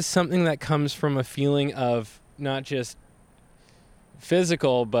that is something that comes from a feeling of not just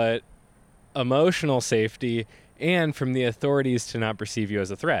physical but emotional safety, and from the authorities to not perceive you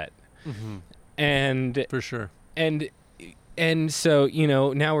as a threat. Mm-hmm. And for sure. And so, you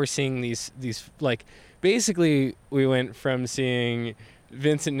know, now we're seeing these like, basically we went from seeing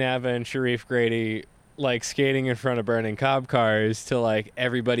Vincent Nava and Sharif Grady like skating in front of burning cop cars to like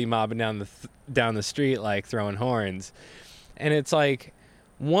everybody mobbing down the street, like throwing horns. And it's like,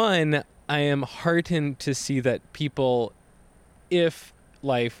 one, I am heartened to see that people, if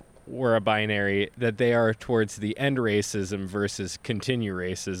life were a binary, that they are towards the end racism versus continue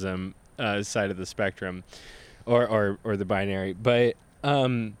racism side of the spectrum, or the binary. But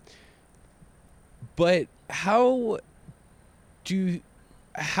how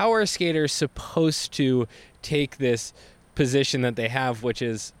are skaters supposed to take this position that they have, which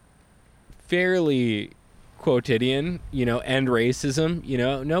is fairly quotidian, end racism.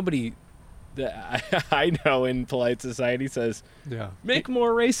 Nobody that I know in polite society says, make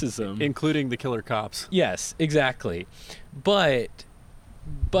more racism. Including the killer cops. Yes, exactly. But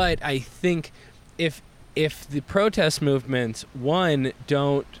I think if the protest movements, one,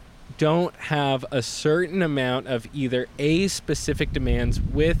 don't have a certain amount of either A, specific demands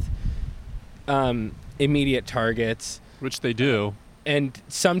with immediate targets, Which they do. and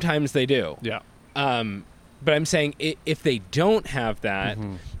sometimes they do. Yeah. But I'm saying if they don't have that,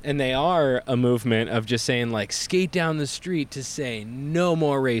 and they are a movement of just saying, like, skate down the street to say no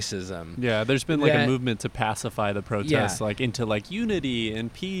more racism. Yeah, there's been like That- a movement to pacify the protests, like into like unity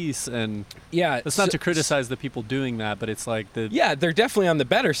and peace, and Yeah. it's not to criticize the people doing that, but it's like Yeah, they're definitely on the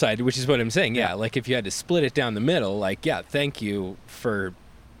better side, which is what I'm saying. Yeah, like if you had to split it down the middle, like, yeah, thank you for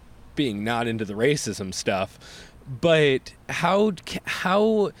being not into the racism stuff. But how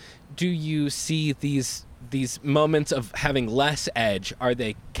do you see these moments of having less edge? Are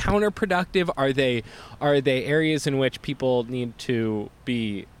they counterproductive? Are they areas in which people need to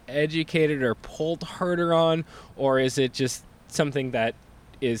be educated or pulled harder on, or is it just something that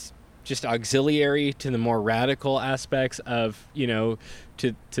is just auxiliary to the more radical aspects of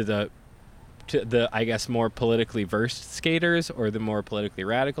to the I guess more politically versed skaters or the more politically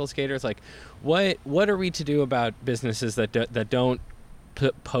radical skaters? Like, what are we to do about businesses that don't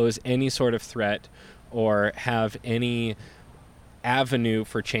pose any sort of threat or have any avenue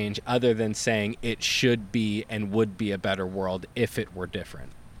for change other than saying it should be and would be a better world if it were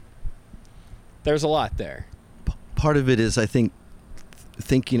different? There's a lot there. Part of it is, I think,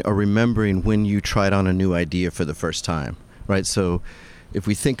 thinking or remembering when you tried on a new idea for the first time, right? So if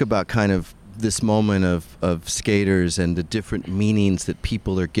we think about kind of this moment of skaters and the different meanings that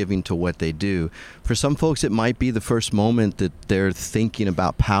people are giving to what they do, for some folks it might be the first moment that they're thinking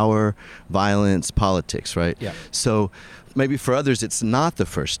about power, violence, politics, right? Yeah. So maybe for others it's not the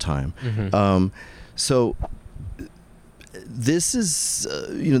first time. So this is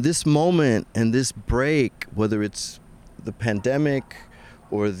this moment and this break, whether it's the pandemic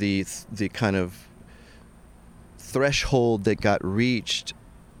or the kind of threshold that got reached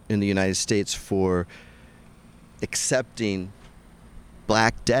in the United States for accepting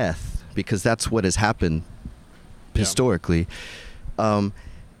Black Death, because that's what has happened historically,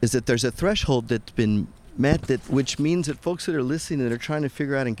 is that there's a threshold that's been met, which means that folks that are listening that are trying to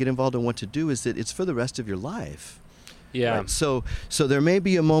figure out and get involved in what to do, is that it's for the rest of your life. Yeah. Right? So there may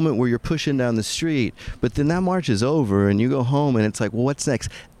be a moment where you're pushing down the street, but then that march is over and you go home and it's like, well, what's next?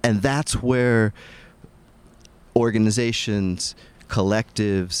 And that's where organizations,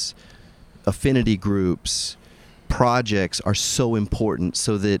 collectives, affinity groups, projects are so important,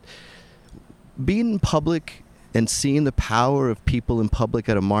 so that being in public and seeing the power of people in public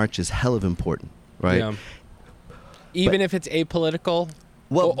at a march is hell of important, right? Yeah. Even if it's apolitical,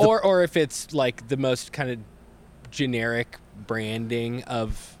 Well, or if it's like the most kind of generic branding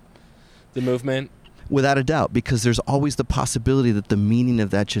of the movement. Without a doubt, because there's always the possibility that the meaning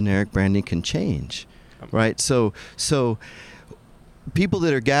of that generic branding can change, right? So people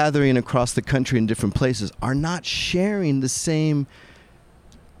that are gathering across the country in different places are not sharing the same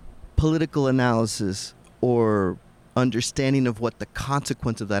political analysis or understanding of what the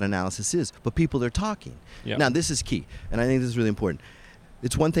consequence of that analysis is, but people are talking. Yeah. Now, this is key, and I think this is really important.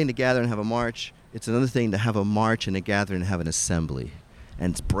 It's one thing to gather and have a march. It's another thing to have a march and a gather and have an assembly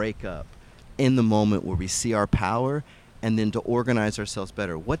and break up in the moment where we see our power, and then to organize ourselves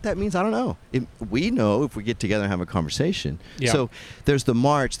better. What that means, I don't know. We know if we get together and have a conversation. Yeah. So there's the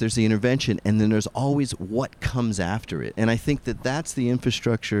march, there's the intervention, and then there's always what comes after it. And I think that that's the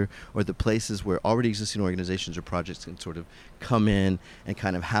infrastructure or the places where already existing organizations or projects can sort of come in and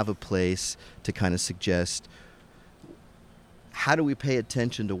kind of have a place to kind of suggest, how do we pay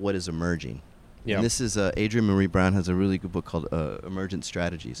attention to what is emerging? Yeah. And this is Adrienne Marie Brown has a really good book called Emergent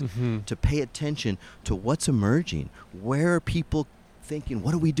Strategies. To pay attention to what's emerging. Where are people thinking,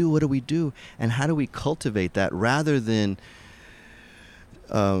 what do we do? What do we do? And how do we cultivate that, rather than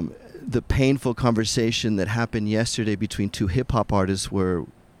the painful conversation that happened yesterday between two hip-hop artists, where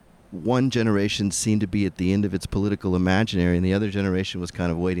one generation seemed to be at the end of its political imaginary and the other generation was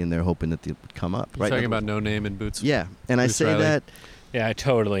kind of waiting there hoping that they would come up. You're talking about No Name and Boots. Yeah. And I Boots say Riley. that... Yeah, I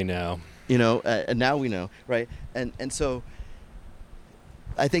totally know. and now we know, right? And so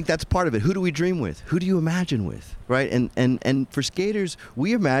I think that's part of it. Who do we dream with? Who do you imagine with, right? And for skaters,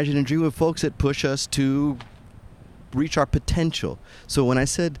 we imagine and dream with folks that push us to reach our potential. So when I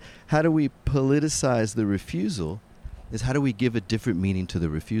said, how do we politicize the refusal, is how do we give a different meaning to the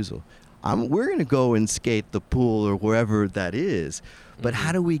refusal? we're going to go and skate the pool or wherever that is. But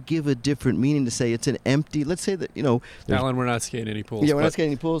how do we give a different meaning to say it's an empty, let's say that, Alan, we're not skating any pools. Yeah, we're not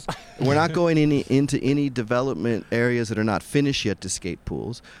skating any pools. We're not going into any development areas that are not finished yet to skate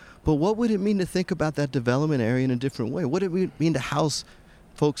pools. But what would it mean to think about that development area in a different way? What would it mean to house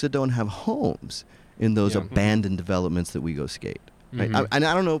folks that don't have homes in those abandoned developments that we go skate? Right? And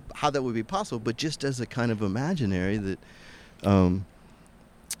I don't know how that would be possible, but just as a kind of imaginary that...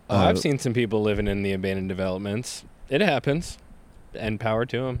 I've seen some people living in the abandoned developments. It happens. And power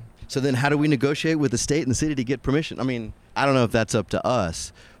to them. So then how do we negotiate with the state and the city to get permission? I mean, I don't know if that's up to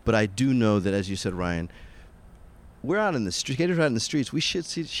us, but I do know that, as you said, Ryan, we're out in the street. Skaters are out in the streets. We should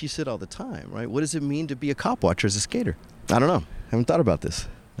see shit all the time, right? What does it mean to be a cop watcher as a skater? I don't know. I haven't thought about this.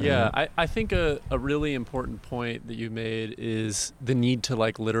 Yeah, I think a really important point that you made is the need to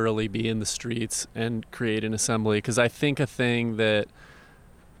like literally be in the streets and create an assembly. Because I think a thing that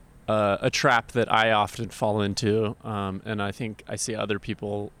a trap that I often fall into, and I think I see other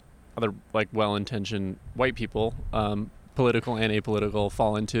like well-intentioned white people, political and apolitical,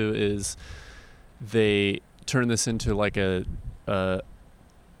 fall into is they turn this into like they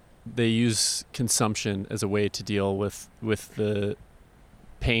use consumption as a way to deal with the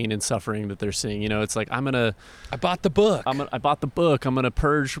pain and suffering that they're seeing. It's like, I bought the book. I bought the book. I'm going to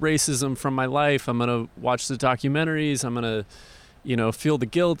purge racism from my life. I'm going to watch the documentaries. I'm going to, feel the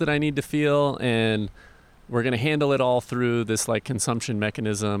guilt that I need to feel. And we're going to handle it all through this like consumption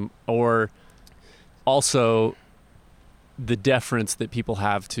mechanism, or also the deference that people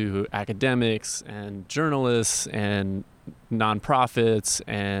have to academics and journalists and nonprofits.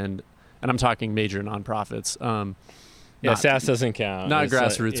 And I'm talking major nonprofits. SAS doesn't count. Not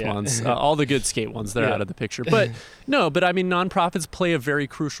grassroots ones. All the good skate ones, they're out of the picture. But I mean, nonprofits play a very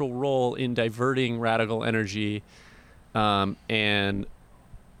crucial role in diverting radical energy and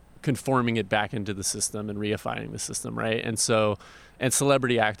conforming it back into the system and reifying the system, right? And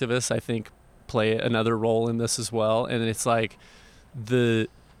celebrity activists, I think, play another role in this as well. And it's like the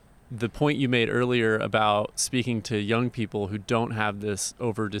point you made earlier about speaking to young people who don't have this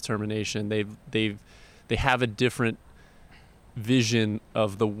over-determination, they have a different vision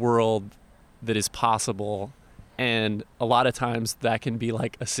of the world that is possible, and a lot of times that can be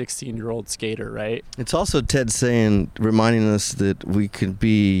like a 16-year-old skater, right? It's also Ted reminding us that we could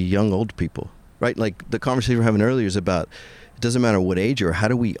be young old people, right? Like the conversation we were having earlier is about, it doesn't matter what age or how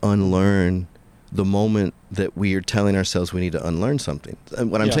do we unlearn the moment that we are telling ourselves we need to unlearn something. And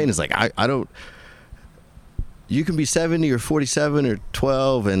what I'm saying is like, I don't, you can be 70 or 47 or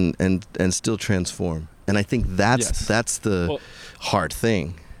 12 and still transform. And I think that's the hard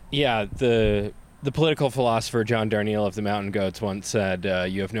thing. Yeah, the political philosopher John Darnielle of the Mountain Goats once said,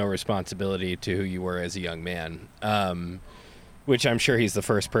 you have no responsibility to who you were as a young man, which I'm sure he's the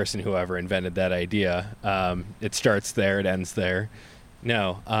first person who ever invented that idea. It starts there, it ends there.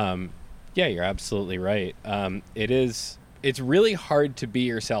 No, you're absolutely right. It's really hard to be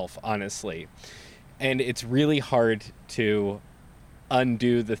yourself, honestly. And it's really hard to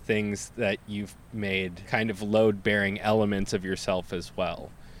undo the things that you've made kind of load-bearing elements of yourself as well,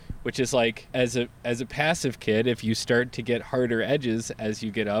 which is like, as a passive kid, if you start to get harder edges as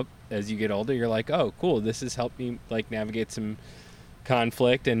you get older, you're like, oh cool, this has helped me like navigate some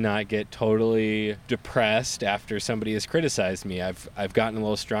conflict and not get totally depressed after somebody has criticized me. I've gotten a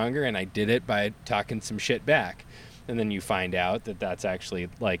little stronger, and I did it by talking some shit back. And then you find out that that's actually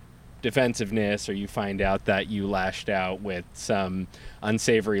like defensiveness, or you find out that you lashed out with some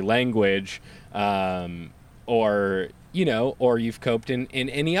unsavory language, or you've coped in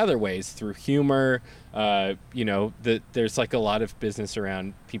any other ways through humor. There's like a lot of business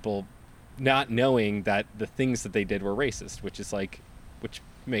around people not knowing that the things that they did were racist, which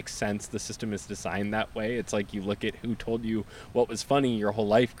makes sense. The system is designed that way. It's like you look at who told you what was funny your whole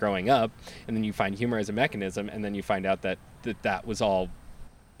life growing up, and then you find humor as a mechanism, and then you find out that was all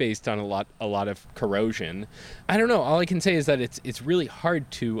based on a lot of corrosion. I don't know. All I can say is that it's really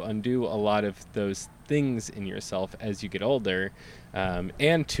hard to undo a lot of those things in yourself as you get older,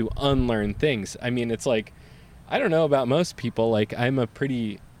 and to unlearn things. I mean, it's like, I don't know about most people. Like, I'm a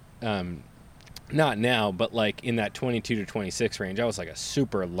pretty, not now, but like in that 22 to 26 range, I was like a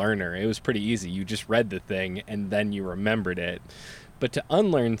super learner. It was pretty easy. You just read the thing and then you remembered it. But to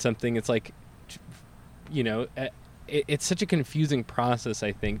unlearn something, it's like, it's such a confusing process,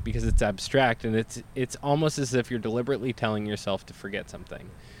 I think, because it's abstract, and it's almost as if you're deliberately telling yourself to forget something,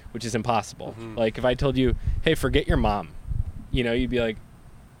 which is impossible. Mm-hmm. Like if I told you, hey, forget your mom, you'd be like,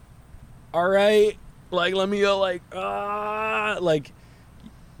 all right, like, let me go, like, like,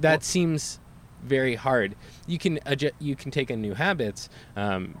 that seems very hard. You can take on new habits,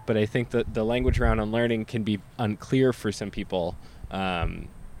 but I think that the language around unlearning can be unclear for some people,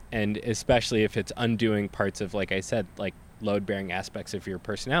 and especially if it's undoing parts of, like I said, like load-bearing aspects of your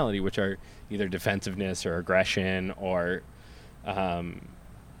personality, which are either defensiveness or aggression or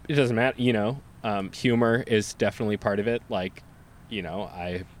it doesn't matter, humor is definitely part of it. Like,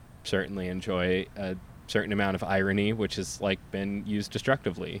 I certainly enjoy a certain amount of irony, which has like been used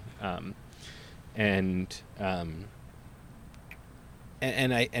destructively. And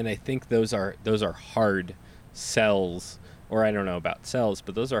I think those are hard sells, or I don't know about sells,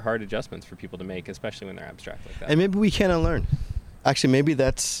 but those are hard adjustments for people to make, especially when they're abstract like that. And maybe we can unlearn. Actually, maybe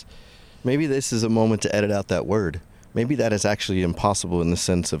this is a moment to edit out that word. Maybe that is actually impossible in the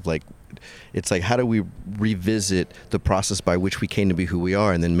sense of like, it's like, how do we revisit the process by which we came to be who we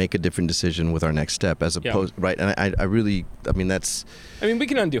are and then make a different decision with our next step as opposed, right? And I mean, we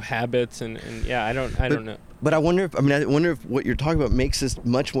can undo habits and I don't know. But I wonder if what you're talking about makes it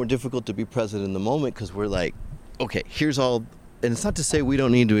much more difficult to be present in the moment, because we're like, okay, here's all. And it's not to say we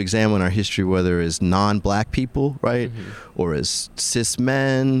don't need to examine our history, whether as non-black people, right, or as cis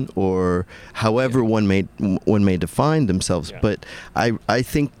men, or however one may define themselves. Yeah. But I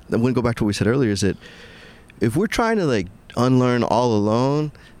think I want to go back to what we said earlier: is that if we're trying to like unlearn all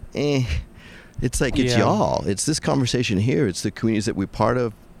alone, it's like it's y'all. It's this conversation here. It's the communities that we're part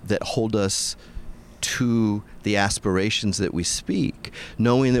of that hold us to the aspirations that we speak,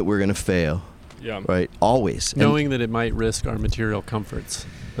 knowing that we're going to fail. Yeah. Right. Always. Knowing that it might risk our material comforts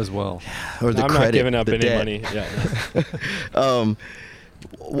as well. Or the I'm credit. Not giving up the any debt. money. Yeah.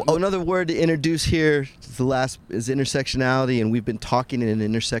 Another word to introduce here, the last, is intersectionality, and we've been talking in an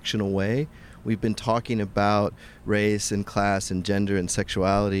intersectional way. We've been talking about race and class and gender and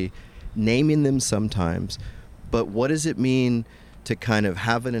sexuality, naming them sometimes, but what does it mean to kind of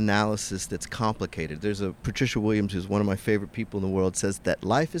have an analysis that's complicated? There's a Patricia Williams, who's one of my favorite people in the world, says that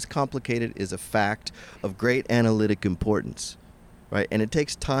life is complicated is a fact of great analytic importance, right? And it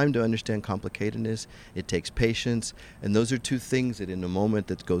takes time to understand complicatedness. It takes patience. And those are two things that in a moment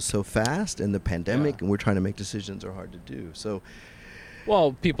that goes so fast, and the pandemic and we're trying to make decisions are hard to do. So,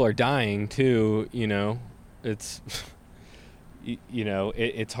 well, people are dying too, it's,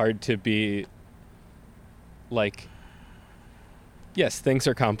 it's hard to be like, yes, things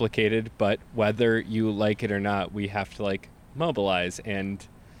are complicated, but whether you like it or not, we have to like mobilize. And,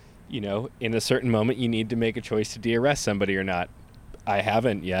 in a certain moment, you need to make a choice to de-arrest somebody or not. I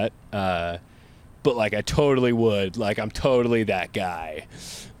haven't yet, but like I totally would. Like I'm totally that guy.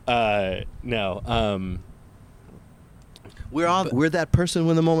 No. We're that person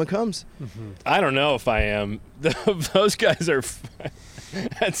when the moment comes. I don't know if I am. Those guys are.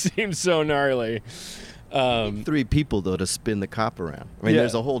 That seems so gnarly. 3 people though to spin the cop around. I mean,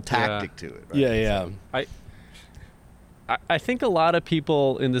 there's a whole tactic to it. Right? Yeah. I think a lot of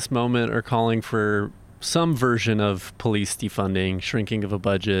people in this moment are calling for some version of police defunding, shrinking of a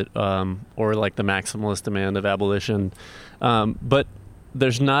budget, or like the maximalist demand of abolition. But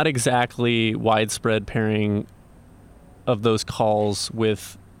there's not exactly widespread pairing of those calls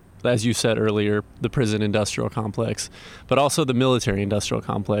with, as you said earlier, the prison industrial complex, but also the military industrial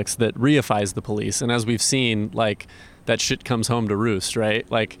complex that reifies the police. And as we've seen, like, that shit comes home to roost, right?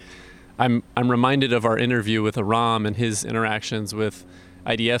 Like, I'm reminded of our interview with Aram and his interactions with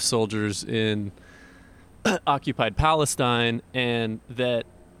IDF soldiers in occupied Palestine, and that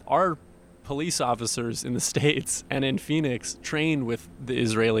our police officers in the States and in Phoenix train with the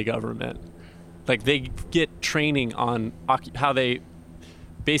Israeli government. Like, they get training on how they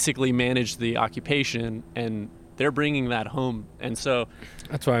basically manage the occupation, and they're bringing that home. And so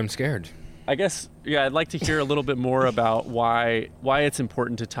that's why I'm scared. I guess, I'd like to hear a little bit more about why it's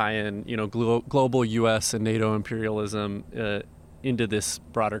important to tie in, global U.S. and NATO imperialism into this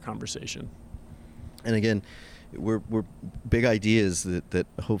broader conversation. And again, we're big ideas that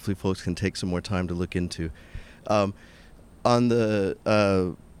hopefully folks can take some more time to look into. On the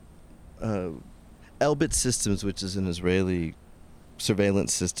Elbit Systems, which is an Israeli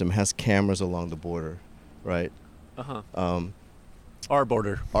surveillance system, has cameras along the border, right? Our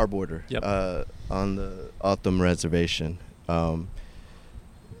border. Yep. On the Otham reservation.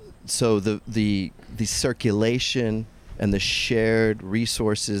 So the circulation and the shared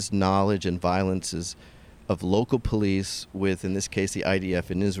resources, knowledge, and violences of local police with, in this case, the IDF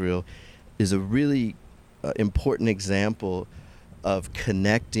in Israel, is a really important example of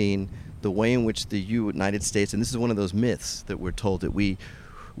connecting the way in which the United States, and this is one of those myths that we're told, that we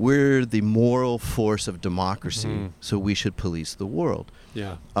we're the moral force of democracy, Mm-hmm. so we should police the world.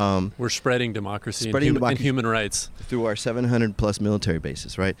 Yeah. Um, We're spreading democracy, Spreading and human rights. through our 700 plus military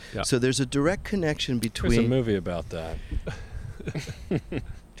bases, right? Yeah. So there's a direct connection There's a between movie about that.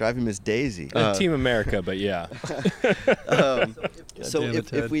 Driving Miss Daisy. Team America, but yeah. So damn it,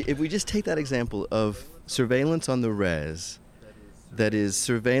 Ted. if we just take that example of surveillance on the res, that is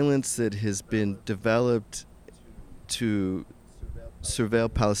surveillance that has been developed to surveil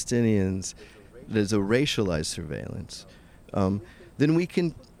Palestinians, there's a racialized surveillance, then we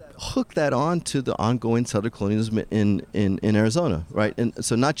can hook that on to the ongoing settler colonialism in Arizona, right? And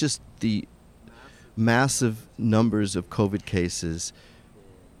so not just the massive numbers of COVID cases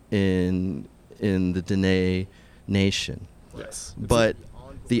in the Dene Nation, Yes. but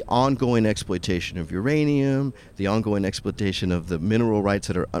the ongoing exploitation of uranium, the ongoing exploitation of the mineral rights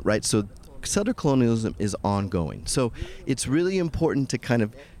that are right. So settler colonialism is ongoing. So it's really important to kind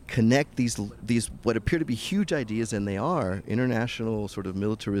of connect these what appear to be huge ideas, and they are international sort of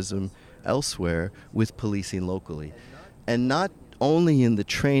militarism elsewhere, with policing locally, and not only in the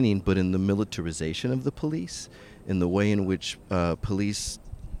training but in the militarization of the police, in the way in which police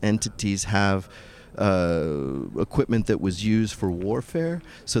entities have equipment that was used for warfare.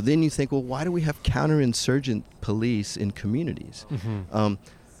 So then you think, well, why do we have counterinsurgent police in communities? Mm-hmm.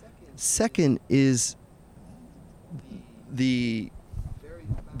 Second is the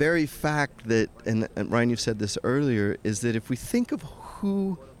very fact that, and Ryan, you've said this earlier, is that if we think of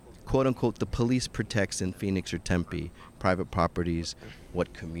who, quote unquote, the police protects in Phoenix or Tempe, private properties,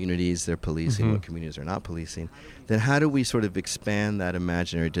 what communities they're policing, Mm-hmm. what communities they're not policing, then how do we sort of expand that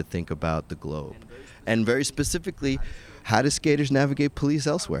imaginary to think about the globe? And very specifically, how do skaters navigate police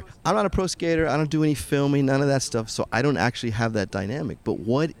elsewhere? I'm not a pro skater. I don't do any filming, none of that stuff, so I don't actually have that dynamic. But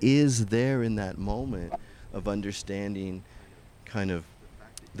what is there in that moment of understanding kind of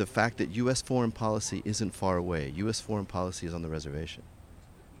the fact that U.S. foreign policy isn't far away? U.S. foreign policy is on the reservation,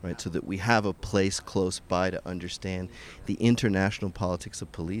 right? So that we have a place close by to understand the international politics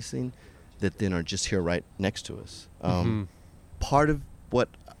of policing that then are just here right next to us. Mm-hmm. Part of what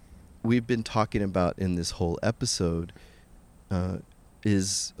we've been talking about in this whole episode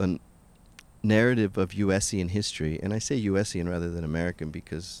is a narrative of U.S.ian history, and I say U.S.ian rather than American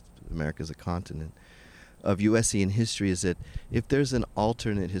because America is a continent, of U.S.ian history, is that if there's an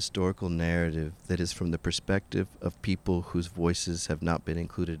alternate historical narrative that is from the perspective of people whose voices have not been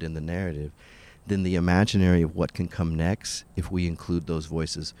included in the narrative, then the imaginary of what can come next, if we include those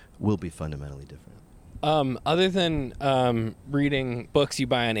voices, will be fundamentally different. Other than reading books you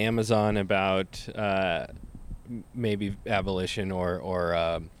buy on Amazon about maybe abolition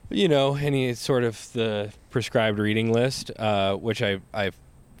or any sort of the prescribed reading list, which I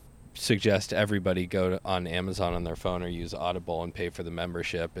suggest everybody go on Amazon on their phone or use Audible and pay for the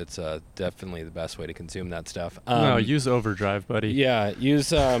membership. It's definitely the best way to consume that stuff. No, use Overdrive, buddy. Yeah,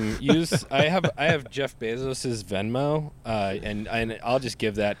 use I have Jeff Bezos's Venmo, and I'll just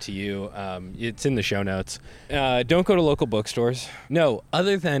give that to you. It's in the show notes. Don't go to local bookstores. No,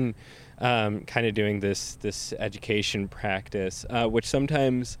 other than kind of doing this education practice, which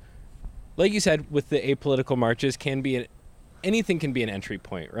sometimes, like you said, with the apolitical marches, anything can be an entry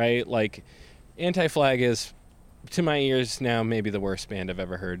point, right? Like, Anti-Flag is, to my ears now, maybe the worst band I've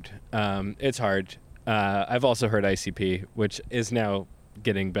ever heard. It's hard. I've also heard ICP, which is now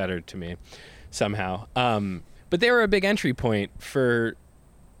getting better to me somehow. But they were a big entry point for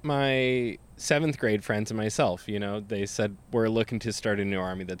my 7th grade friends and myself. They said, we're looking to start a new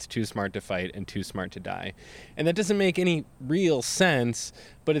army that's too smart to fight and too smart to die. And that doesn't make any real sense,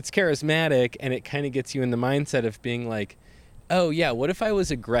 but it's charismatic, and it kind of gets you in the mindset of being like, oh yeah, what if I was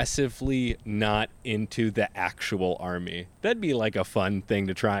aggressively not into the actual army? That'd be like a fun thing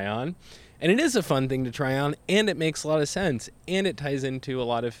to try on. And it is a fun thing to try on, and it makes a lot of sense, and it ties into a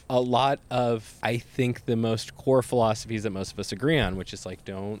lot of I think the most core philosophies that most of us agree on, which is like,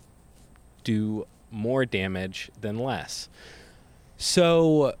 don't do more damage than less.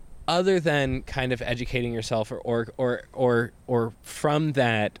 So other than kind of educating yourself or from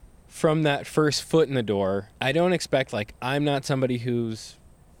that first foot in the door, I don't expect, like, I'm not somebody who's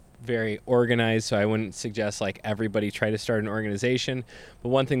very organized, so I wouldn't suggest like everybody try to start an organization. But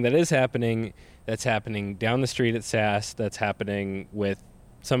one thing that is happening, that's happening down the street at SAS, that's happening with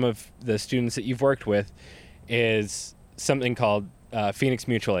some of the students that you've worked with, is something called Phoenix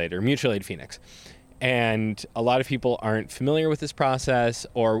Mutual Aid, or Mutual Aid Phoenix. And a lot of people aren't familiar with this process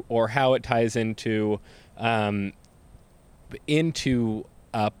or how it ties into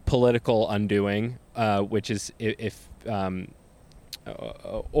political undoing, which is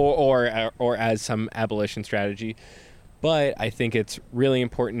or as some abolition strategy. But I think it's really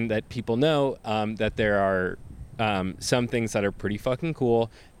important that people know that there are some things that are pretty fucking cool.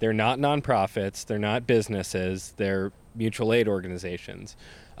 They're not nonprofits. They're not businesses. They're mutual aid organizations.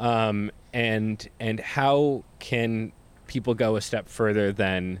 And how can people go a step further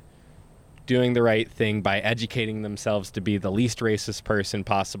than doing the right thing by educating themselves to be the least racist person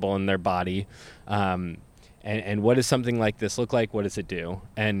possible in their body? And what does something like this look like? What does it do?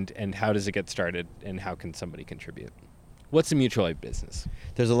 And how does it get started? And how can somebody contribute? What's a mutual aid business?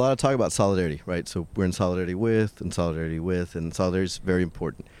 There's a lot of talk about solidarity, right? So we're in solidarity with, and solidarity is very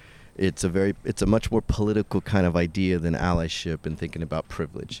important. It's a much more political kind of idea than allyship and thinking about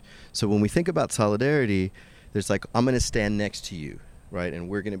privilege. So when we think about solidarity, there's like, I'm going to stand next to you, right? And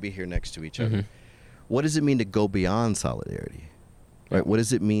we're going to be here next to each other. What does it mean to go beyond solidarity? Right? What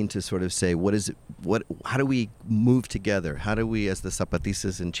does it mean to sort of say, how do we move together? How do we, as the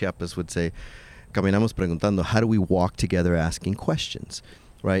Zapatistas in Chiapas would say, caminamos preguntando, how do we walk together asking questions,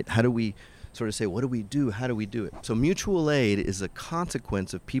 right? How do we sort of say, what do we do? How do we do it? So mutual aid is a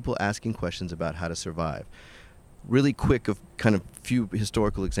consequence of people asking questions about how to survive. Really quick of kind of few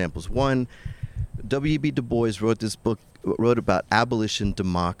historical examples. One, W.E.B. Du Bois wrote about abolition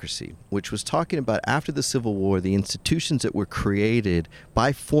democracy, which was talking about after the Civil War, the institutions that were created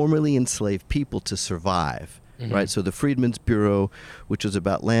by formerly enslaved people to survive. Right, so the Freedmen's Bureau, which was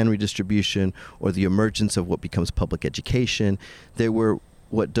about land redistribution, or the emergence of what becomes public education. There were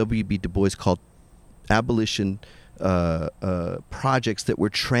what W.B. Du Bois called abolition projects that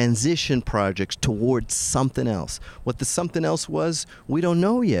were transition projects towards something else. What the something else was, we don't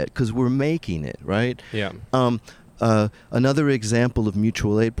know yet because we're making it, right? Yeah. Another example of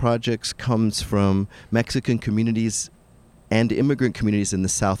mutual aid projects comes from Mexican communities and immigrant communities in the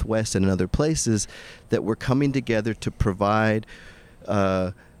Southwest and in other places that were coming together to provide,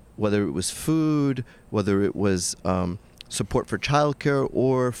 whether it was food, whether it was support for childcare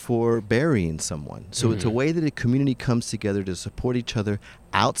or for burying someone. So it's a way that a community comes together to support each other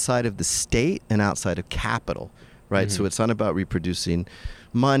outside of the state and outside of capital, right? So it's not about reproducing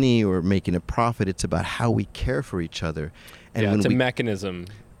money or making a profit. It's about how we care for each other. And it's a mechanism.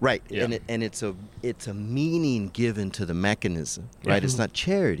 Right, Yeah. and it's a meaning given to the mechanism, right? It's not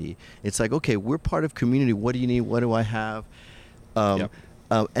charity. It's like, okay, we're part of community. What do you need? What do I have?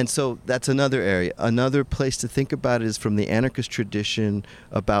 And so that's another area. Another place to think about it is from the anarchist tradition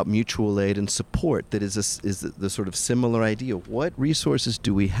about mutual aid and support. That is the sort of similar idea. What resources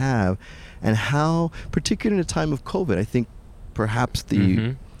do we have, and how, particularly in a time of COVID, I think perhaps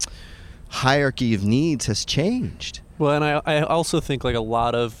the hierarchy of needs has changed. Well, and I also think like there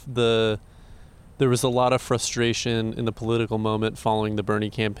was a lot of frustration in the political moment following the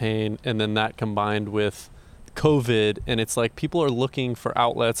Bernie campaign, and then that combined with COVID, and it's like people are looking for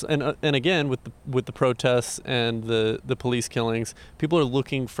outlets, and again with the protests and the police killings, people are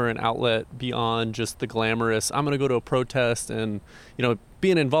looking for an outlet beyond just the glamorous. I'm going to go to a protest, and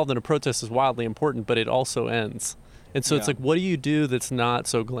being involved in a protest is wildly important, but it also ends. And so it's like, what do you do that's not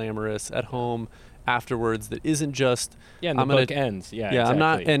so glamorous at home afterwards, that isn't just and the book ends. Exactly. I'm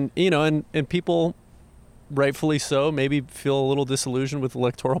not, and people, rightfully so, maybe feel a little disillusioned with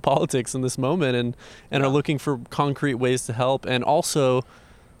electoral politics in this moment, and are looking for concrete ways to help. And also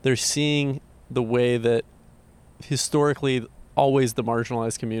they're seeing the way that historically always the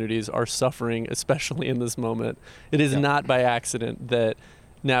marginalized communities are suffering, especially in this moment. It is not by accident that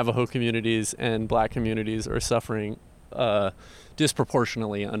Navajo communities and Black communities are suffering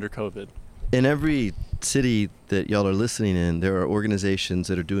disproportionately under COVID. In every city that y'all are listening in, there are organizations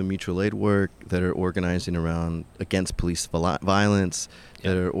that are doing mutual aid work, that are organizing against police violence,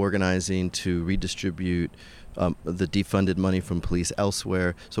 that are organizing to redistribute the defunded money from police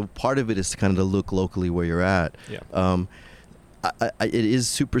elsewhere. So part of it is kind of to look locally where you're at. It is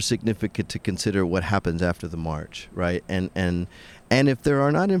super significant to consider what happens after the march, right? And if there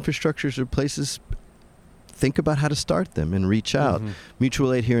are not infrastructures or places, think about how to start them and reach out.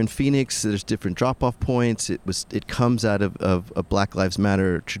 Mutual aid here in Phoenix, there's different drop-off points. It comes out of a Black Lives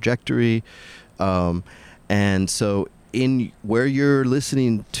Matter trajectory, and so in where you're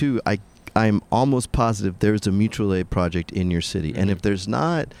listening to, I'm almost positive there's a mutual aid project in your city. And if there's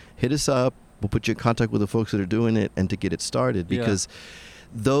not, hit us up. We'll put you in contact with the folks that are doing it and to get it started, because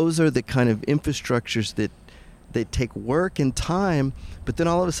those are the kind of infrastructures that they take work and time, but then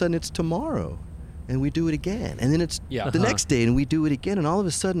all of a sudden it's tomorrow. And we do it again. And then it's the next day and we do it again. And all of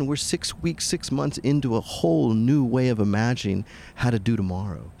a sudden we're 6 weeks, 6 months into a whole new way of imagining how to do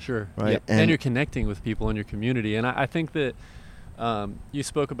tomorrow. Sure. Right. And you're connecting with people in your community. And I think that you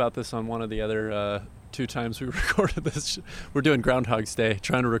spoke about this on one of the other 2 times we recorded this. We're doing Groundhog's Day,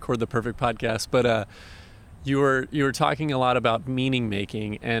 trying to record the perfect podcast. But You were talking a lot about meaning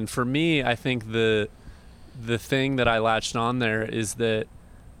making, and for me, I think the thing that I latched on there is that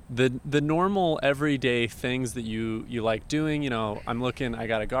the normal everyday things that you like doing. I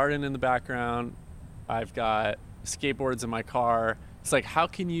got a garden in the background, I've got skateboards in my car. It's like, how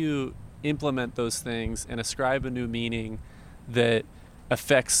can you implement those things and ascribe a new meaning that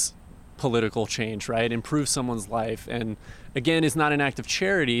affects political change, right? Improve someone's life. And again, it's not an act of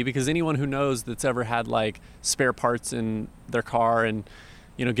charity, because anyone who knows that's ever had like spare parts in their car and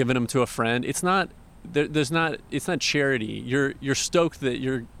given them to a friend, it's not charity. You're stoked that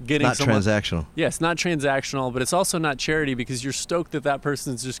you're getting not transactional. Yeah, it's not transactional, but it's also not charity, because you're stoked that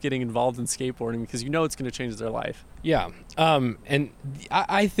person's just getting involved in skateboarding because it's going to change their life. Yeah. And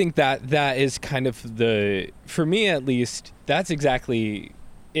I think that is kind of for me at least, that's exactly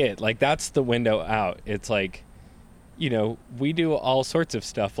it. Like, that's the window out. It's like, we do all sorts of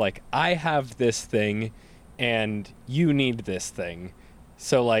stuff. Like, I have this thing and you need this thing.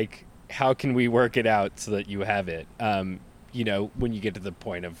 So like, how can we work it out so that you have it? When you get to the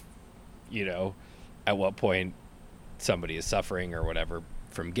point of, at what point somebody is suffering or whatever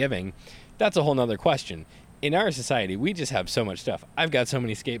from giving, that's a whole nother question. In our society, we just have so much stuff. I've got so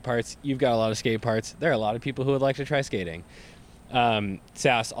many skate parts. You've got a lot of skate parts. There are a lot of people who would like to try skating.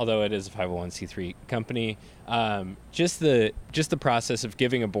 SAS, although it is a 501c3 company, just the process of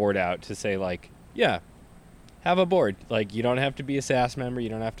giving a board out to say, like, yeah, have a board. Like, you don't have to be a SAS member. You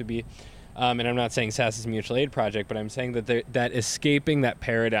don't have to be, and I'm not saying SAS is a mutual aid project, but I'm saying that escaping that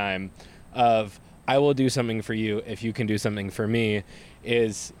paradigm of, I will do something for you if you can do something for me,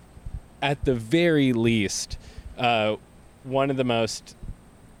 is at the very least one of the most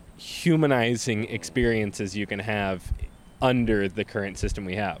humanizing experiences you can have under the current system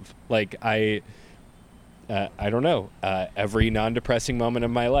we have. Like, I don't know, every non-depressing moment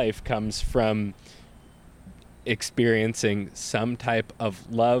of my life comes from experiencing some type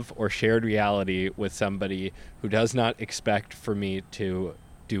of love or shared reality with somebody who does not expect for me to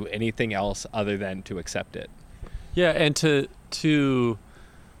do anything else other than to accept it. Yeah, and to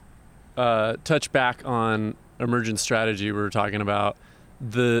touch back on emergent strategy, we were talking about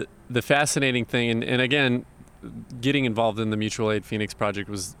the fascinating thing, and again, getting involved in the Mutual Aid Phoenix project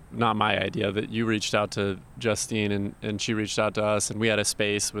was not my idea. That you reached out to Justine and she reached out to us, and we had a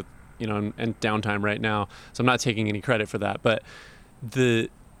space with and downtime right now, so I'm not taking any credit for that. But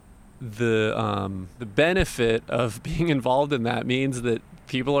the benefit of being involved in that means that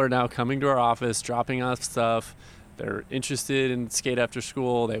people are now coming to our office, dropping off stuff. They're interested in skate after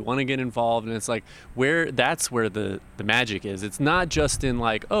school. They want to get involved, and it's like that's where the magic is. It's not just in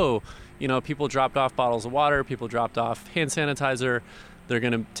like, people dropped off bottles of water, people dropped off hand sanitizer, they're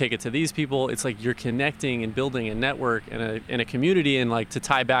going to take it to these people. It's like you're connecting and building a network and a community, and like, to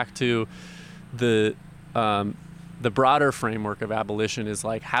tie back to the broader framework of abolition is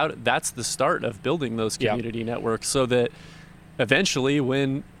like, that's the start of building those community networks, so that eventually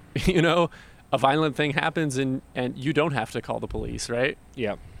when a violent thing happens and you don't have to call the police, right?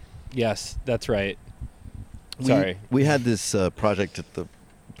 Yeah. Yes, that's right. We had this project at the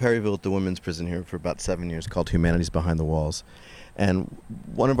Perryville at the women's prison here for about 7 years called Humanities Behind the Walls. And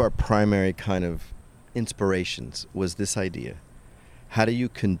one of our primary kind of inspirations was this idea. How do you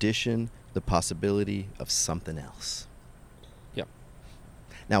condition the possibility of something else? Yep.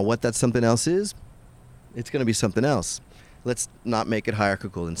 Now, what that something else is, it's going to be something else. Let's not make it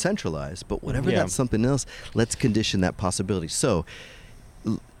hierarchical and centralized, but whatever that something else, let's condition that possibility. So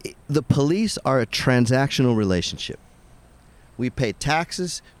the police are a transactional relationship. We pay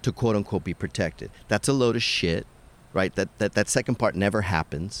taxes to, quote unquote, be protected. That's a load of shit, right? That second part never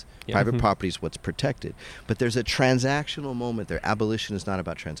happens. Yeah. Private property is what's protected. But there's a transactional moment there. Abolition is not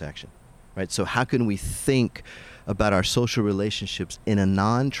about transaction, right? So how can we think about our social relationships in a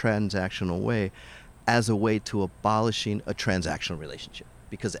non-transactional way as a way to abolishing a transactional relationship?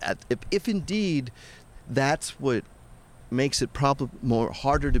 Because if indeed that's what makes it probably more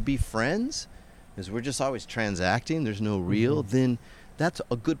harder to be friends, is we're just always transacting, there's no real, then that's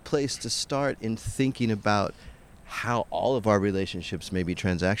a good place to start in thinking about how all of our relationships may be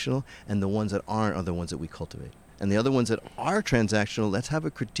transactional, and the ones that aren't are the ones that we cultivate. And the other ones that are transactional, let's have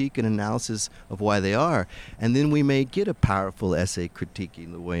a critique and analysis of why they are. And then we may get a powerful essay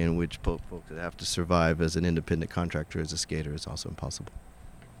critiquing the way in which folks have to survive as an independent contractor, as a skater, is also impossible.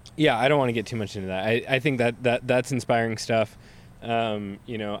 Yeah, I don't want to get too much into that. I think that's inspiring stuff. I'm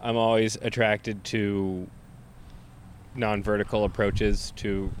always attracted to non-vertical approaches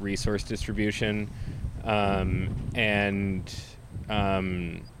to resource distribution, and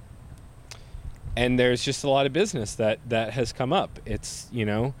there's just a lot of business that has come up. It's,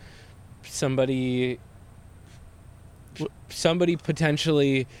 somebody somebody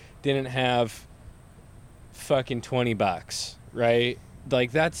potentially didn't have fucking $20, right?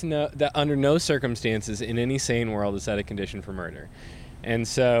 Like that under no circumstances in any sane world is that a condition for murder. And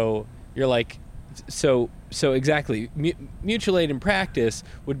so you're like, so exactly, mutual aid in practice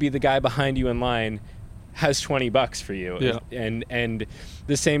would be the guy behind you in line has $20 for you. Yeah. And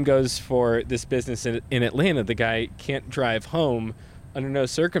the same goes for this business in Atlanta. The guy can't drive home. Under no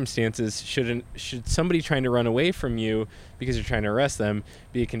circumstances should somebody trying to run away from you because you're trying to arrest them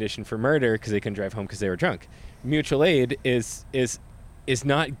be a condition for murder because they couldn't drive home because they were drunk. Mutual aid is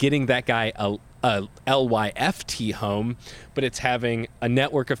not getting that guy a LYFT home, but it's having a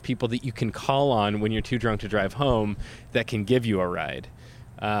network of people that you can call on when you're too drunk to drive home that can give you a ride.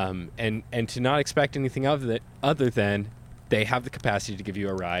 And to not expect anything other than they have the capacity to give you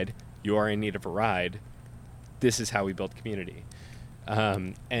a ride, you are in need of a ride. This is how we build community.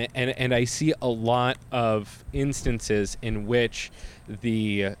 And I see a lot of instances in which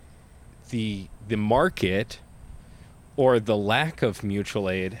the market or the lack of mutual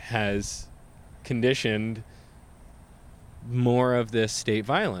aid has conditioned more of this state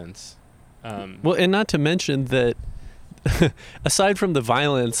violence. Well, and not to mention that aside from the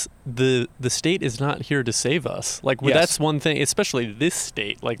violence, the state is not here to save us. Like, Yes. that's one thing, especially this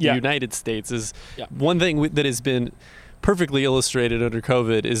state, like the United States, is one thing that has been perfectly illustrated under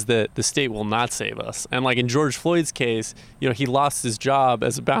COVID is that the state will not save us. And like in George Floyd's case, he lost his job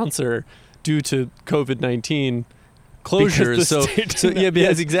as a bouncer due to COVID-19 closures.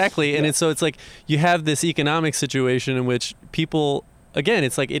 Yes, exactly. And it's like you have this economic situation in which people, again,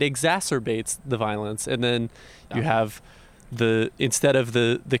 it's like it exacerbates the violence. And then you have instead of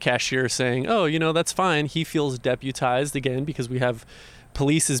the cashier saying, oh, that's fine, he feels deputized again because we have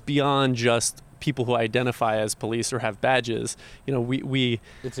police is beyond just people who identify as police or have badges. We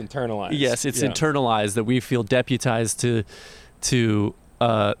it's internalized. Yes, it's internalized that we feel deputized to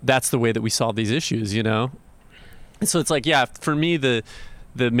that's the way that we solve these issues, And so it's like, for me the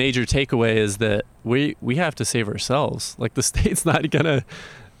major takeaway is that we have to save ourselves. Like the state's not gonna,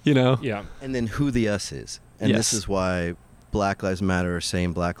 Yeah. And then who the us is. And this is why Black Lives Matter are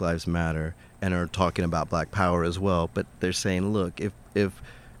saying Black Lives Matter and are talking about Black Power as well. But they're saying, look, if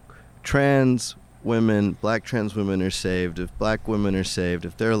trans women, Black trans women are saved, if Black women are saved,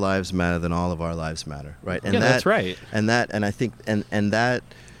 if their lives matter, then all of our lives matter, right? And that's right. And I think that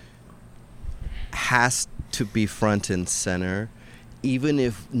has to be front and center, even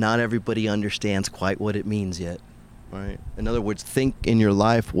if not everybody understands quite what it means yet, right? In other words, think in your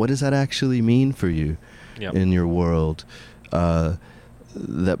life, what does that actually mean for you in your world? That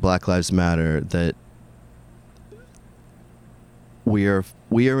Black Lives Matter, that we are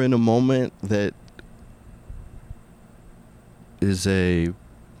in a moment that is in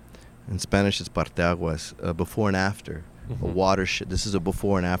Spanish it's parteaguas, before and after, a watershed. This is a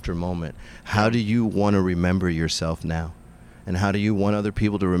before and after moment. How do you want to remember yourself now? And how do you want other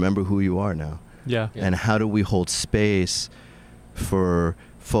people to remember who you are now? Yeah. And how do we hold space for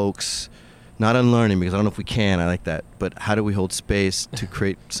folks, not unlearning, because I don't know if we can, I like that, but how do we hold space to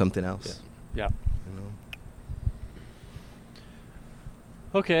create something else? Yeah.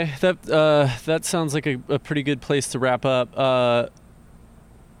 Okay, that sounds like a pretty good place to wrap up.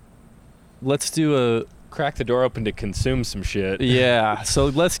 Let's do crack the door open to consume some shit. Yeah, so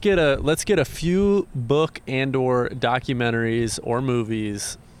let's get a few book and/or documentaries or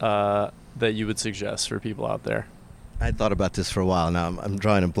movies that you would suggest for people out there. I thought about this for a while. Now I'm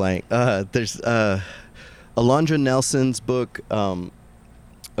drawing a blank. There's Alondra Nelson's book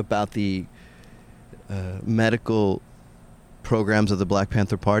about the medical programs of the Black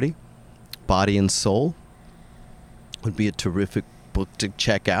Panther Party, Body and Soul, would be a terrific book to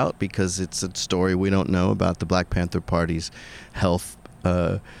check out because it's a story we don't know about the Black Panther Party's health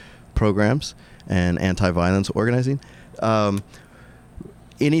programs and anti-violence organizing.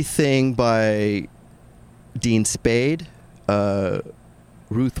 Anything by Dean Spade,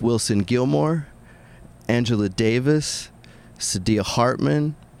 Ruth Wilson Gilmore, Angela Davis, Sadia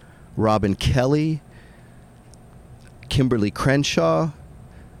Hartman, Robin Kelly, Kimberly Crenshaw,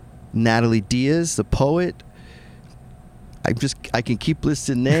 Natalie Diaz, the poet. I can keep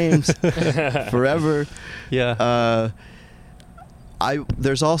listing names forever. Yeah.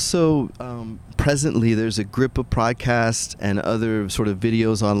 There's also presently there's a grip of podcasts and other sort of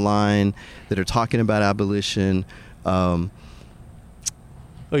videos online that are talking about abolition. Oh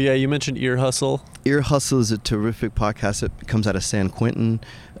yeah, you mentioned Ear Hustle. Ear Hustle is a terrific podcast that comes out of San Quentin.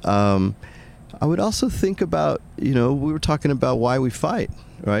 I would also think about, we were talking about Why We Fight,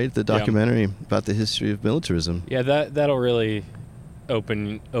 right? The documentary about the history of militarism. Yeah, that'll really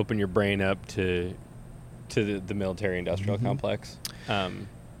open your brain up to to the military-industrial complex.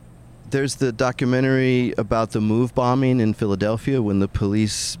 There's the documentary about the move bombing in Philadelphia when the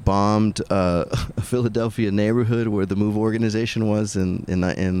police bombed a Philadelphia neighborhood where the move organization was in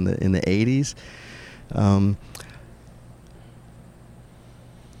the 80s.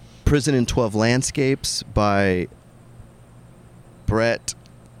 Prison in 12 Landscapes by Brett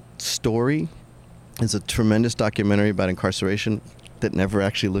Story is a tremendous documentary about incarceration that never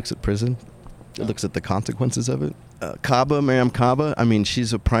actually looks at prison. It looks at the consequences of it. Miriam Kaba, I mean,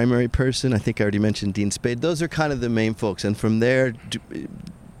 she's a primary person. I think I already mentioned Dean Spade. Those are kind of the main folks. And from there,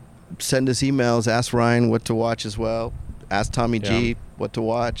 send us emails. Ask Ryan what to watch as well. Ask Tommy G what to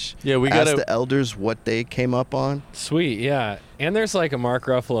watch. Yeah, we Ask got the elders what they came up on. Sweet, yeah. And there's like a Mark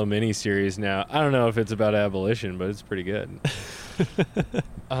Ruffalo miniseries now. I don't know if it's about abolition, but it's pretty good.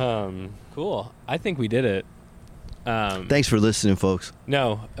 Cool. I think we did it. Thanks for listening, folks.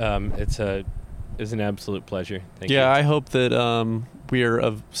 No, it's an absolute pleasure. Thank you. Yeah, I hope that we are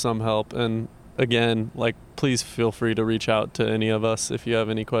of some help. And again, like, please feel free to reach out to any of us if you have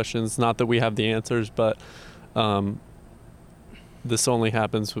any questions. Not that we have the answers, but this only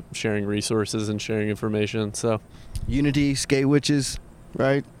happens with sharing resources and sharing information. So, Unity, Skate Witches,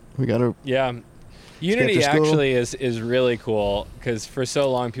 right? We gotta. Yeah. Unity actually is really cool because for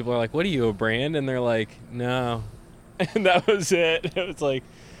so long people are like, "What are you, a brand?" And they're like, "No," and that was it. It was like,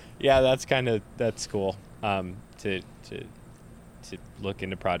 yeah, that's cool to look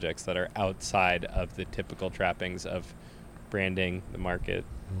into projects that are outside of the typical trappings of branding, the market,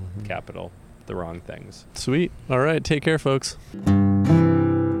 capital, the wrong things. sweet. All right. Take care, folks.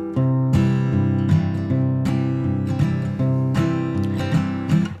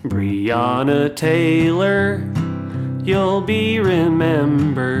 Breonna Taylor, you'll be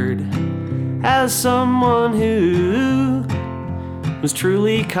remembered as someone who was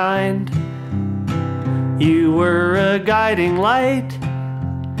truly kind. You were a guiding light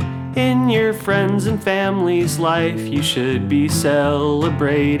in your friends' and family's life. You should be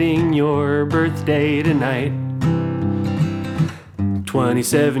celebrating your birthday tonight.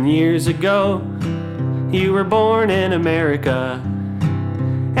 27 years ago, you were born in America,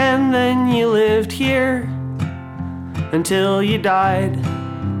 and then you lived here until you died.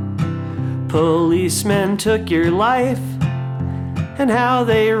 Policemen took your life, and how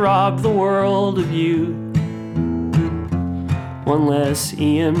they robbed the world of you. One less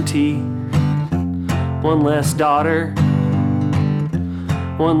EMT, one less daughter,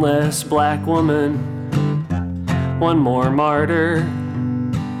 one less black woman, one more martyr.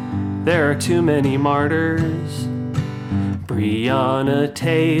 There are too many martyrs. Breonna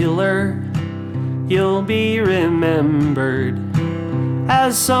Taylor, you'll be remembered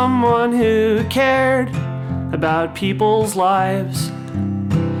as someone who cared about people's lives.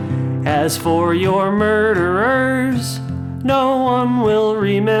 As for your murderers, no one will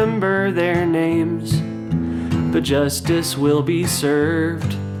remember their names, but justice will be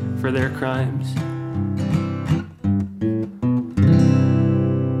served for their crimes.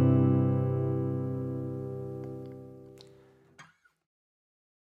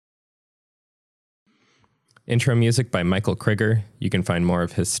 Intro music by Michael Krieger. You can find more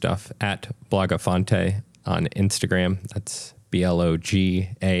of his stuff at Blogafonte on Instagram. That's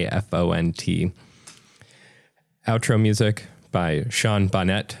BLOGAFONT. Outro music by Sean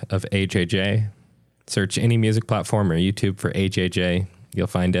Bonnet of AJJ. Search any music platform or YouTube for AJJ. You'll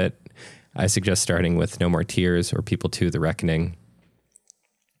find it. I suggest starting with No More Tears or People 2, The Reckoning.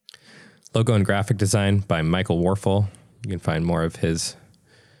 Logo and graphic design by Michael Warfel. You can find more of his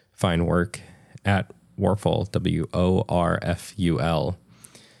fine work at Warfel, WORFUL.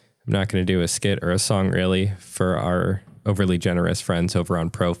 I'm not going to do a skit or a song really for our overly generous friends over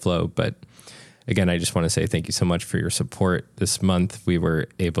on ProFlow, but again, I just want to say thank you so much for your support. This month, we were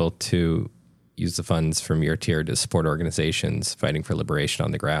able to use the funds from your tier to support organizations fighting for liberation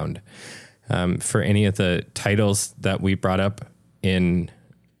on the ground. For any of the titles that we brought up in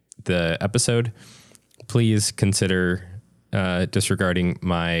the episode, please consider disregarding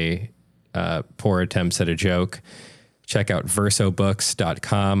my poor attempts at a joke. Check out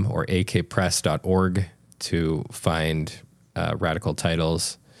versobooks.com or akpress.org to find radical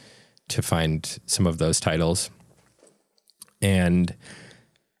titles, to find some of those titles. And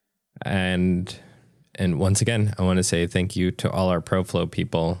once again, I want to say thank you to all our ProFlow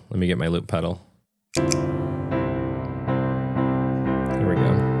people. Let me get my loop pedal. Here we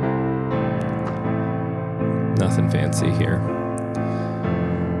go. Nothing fancy here.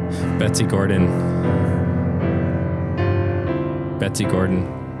 Betsy Gordon,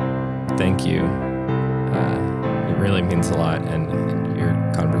 thank you. It really means a lot, and your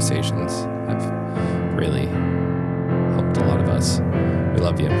conversations have really helped a lot of us. We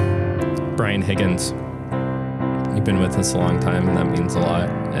love you. Brian Higgins, you've been with us a long time, and that means a lot.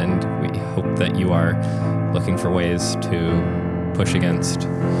 And we hope that you are looking for ways to push against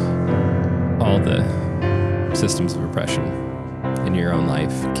all the systems of oppression in your own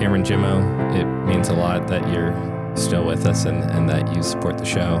life. Cameron Jimmo, it means a lot that you're still with us and that you support the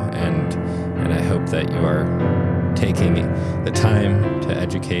show. And I hope that you are taking the time to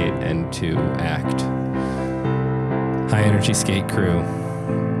educate and to act. High Energy Skate Crew,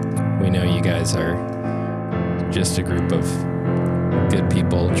 we know you guys are just a group of good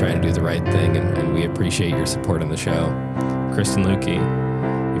people trying to do the right thing, and we appreciate your support on the show. Kristen Lukey,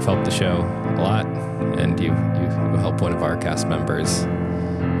 you've helped the show a lot, and you help one of our cast members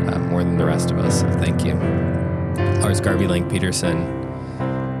more than the rest of us, so thank you. Lars Garvey Link Peterson,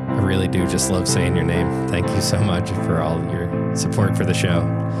 I really do just love saying your name. Thank you so much for all your support for the show.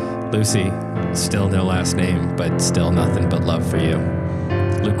 Lucy, still no last name, but still nothing but love for you.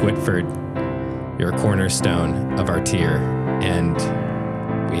 Luke Whitford, you're a cornerstone of our tier, and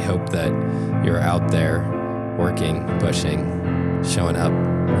we hope that you're out there working, pushing, showing up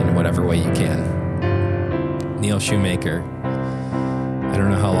in whatever way you can. Neil Shoemaker, I don't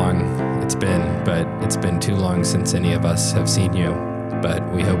know how long it's been, but it's been too long since any of us have seen you, but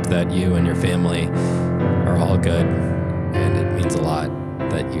we hope that you and your family are all good, and it means a lot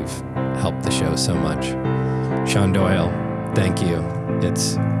that you've helped the show so much. Sean Doyle, thank you.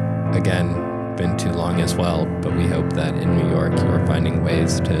 It's, again, been too long as well, but we hope that in New York you are finding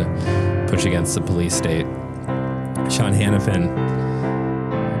ways to push against the police state. Sean Hannafin,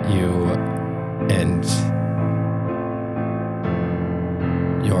 you and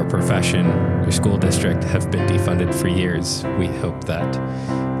your profession, your school district have been defunded for years. We hope that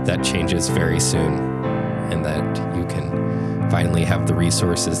that changes very soon and that you can finally have the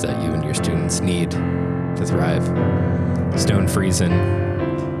resources that you and your students need to thrive. Stone Friesen,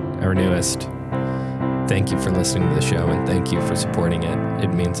 our newest, thank you for listening to the show and thank you for supporting it.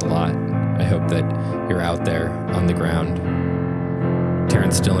 It means a lot. I hope that you're out there on the ground.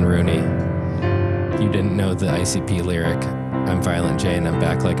 Terrence Dillon Rooney, you didn't know the ICP lyric, I'm Violent J and I'm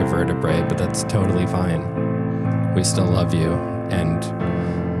back like a vertebrae, but that's totally fine. We still love you and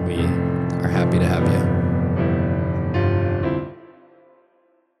we are happy to have you.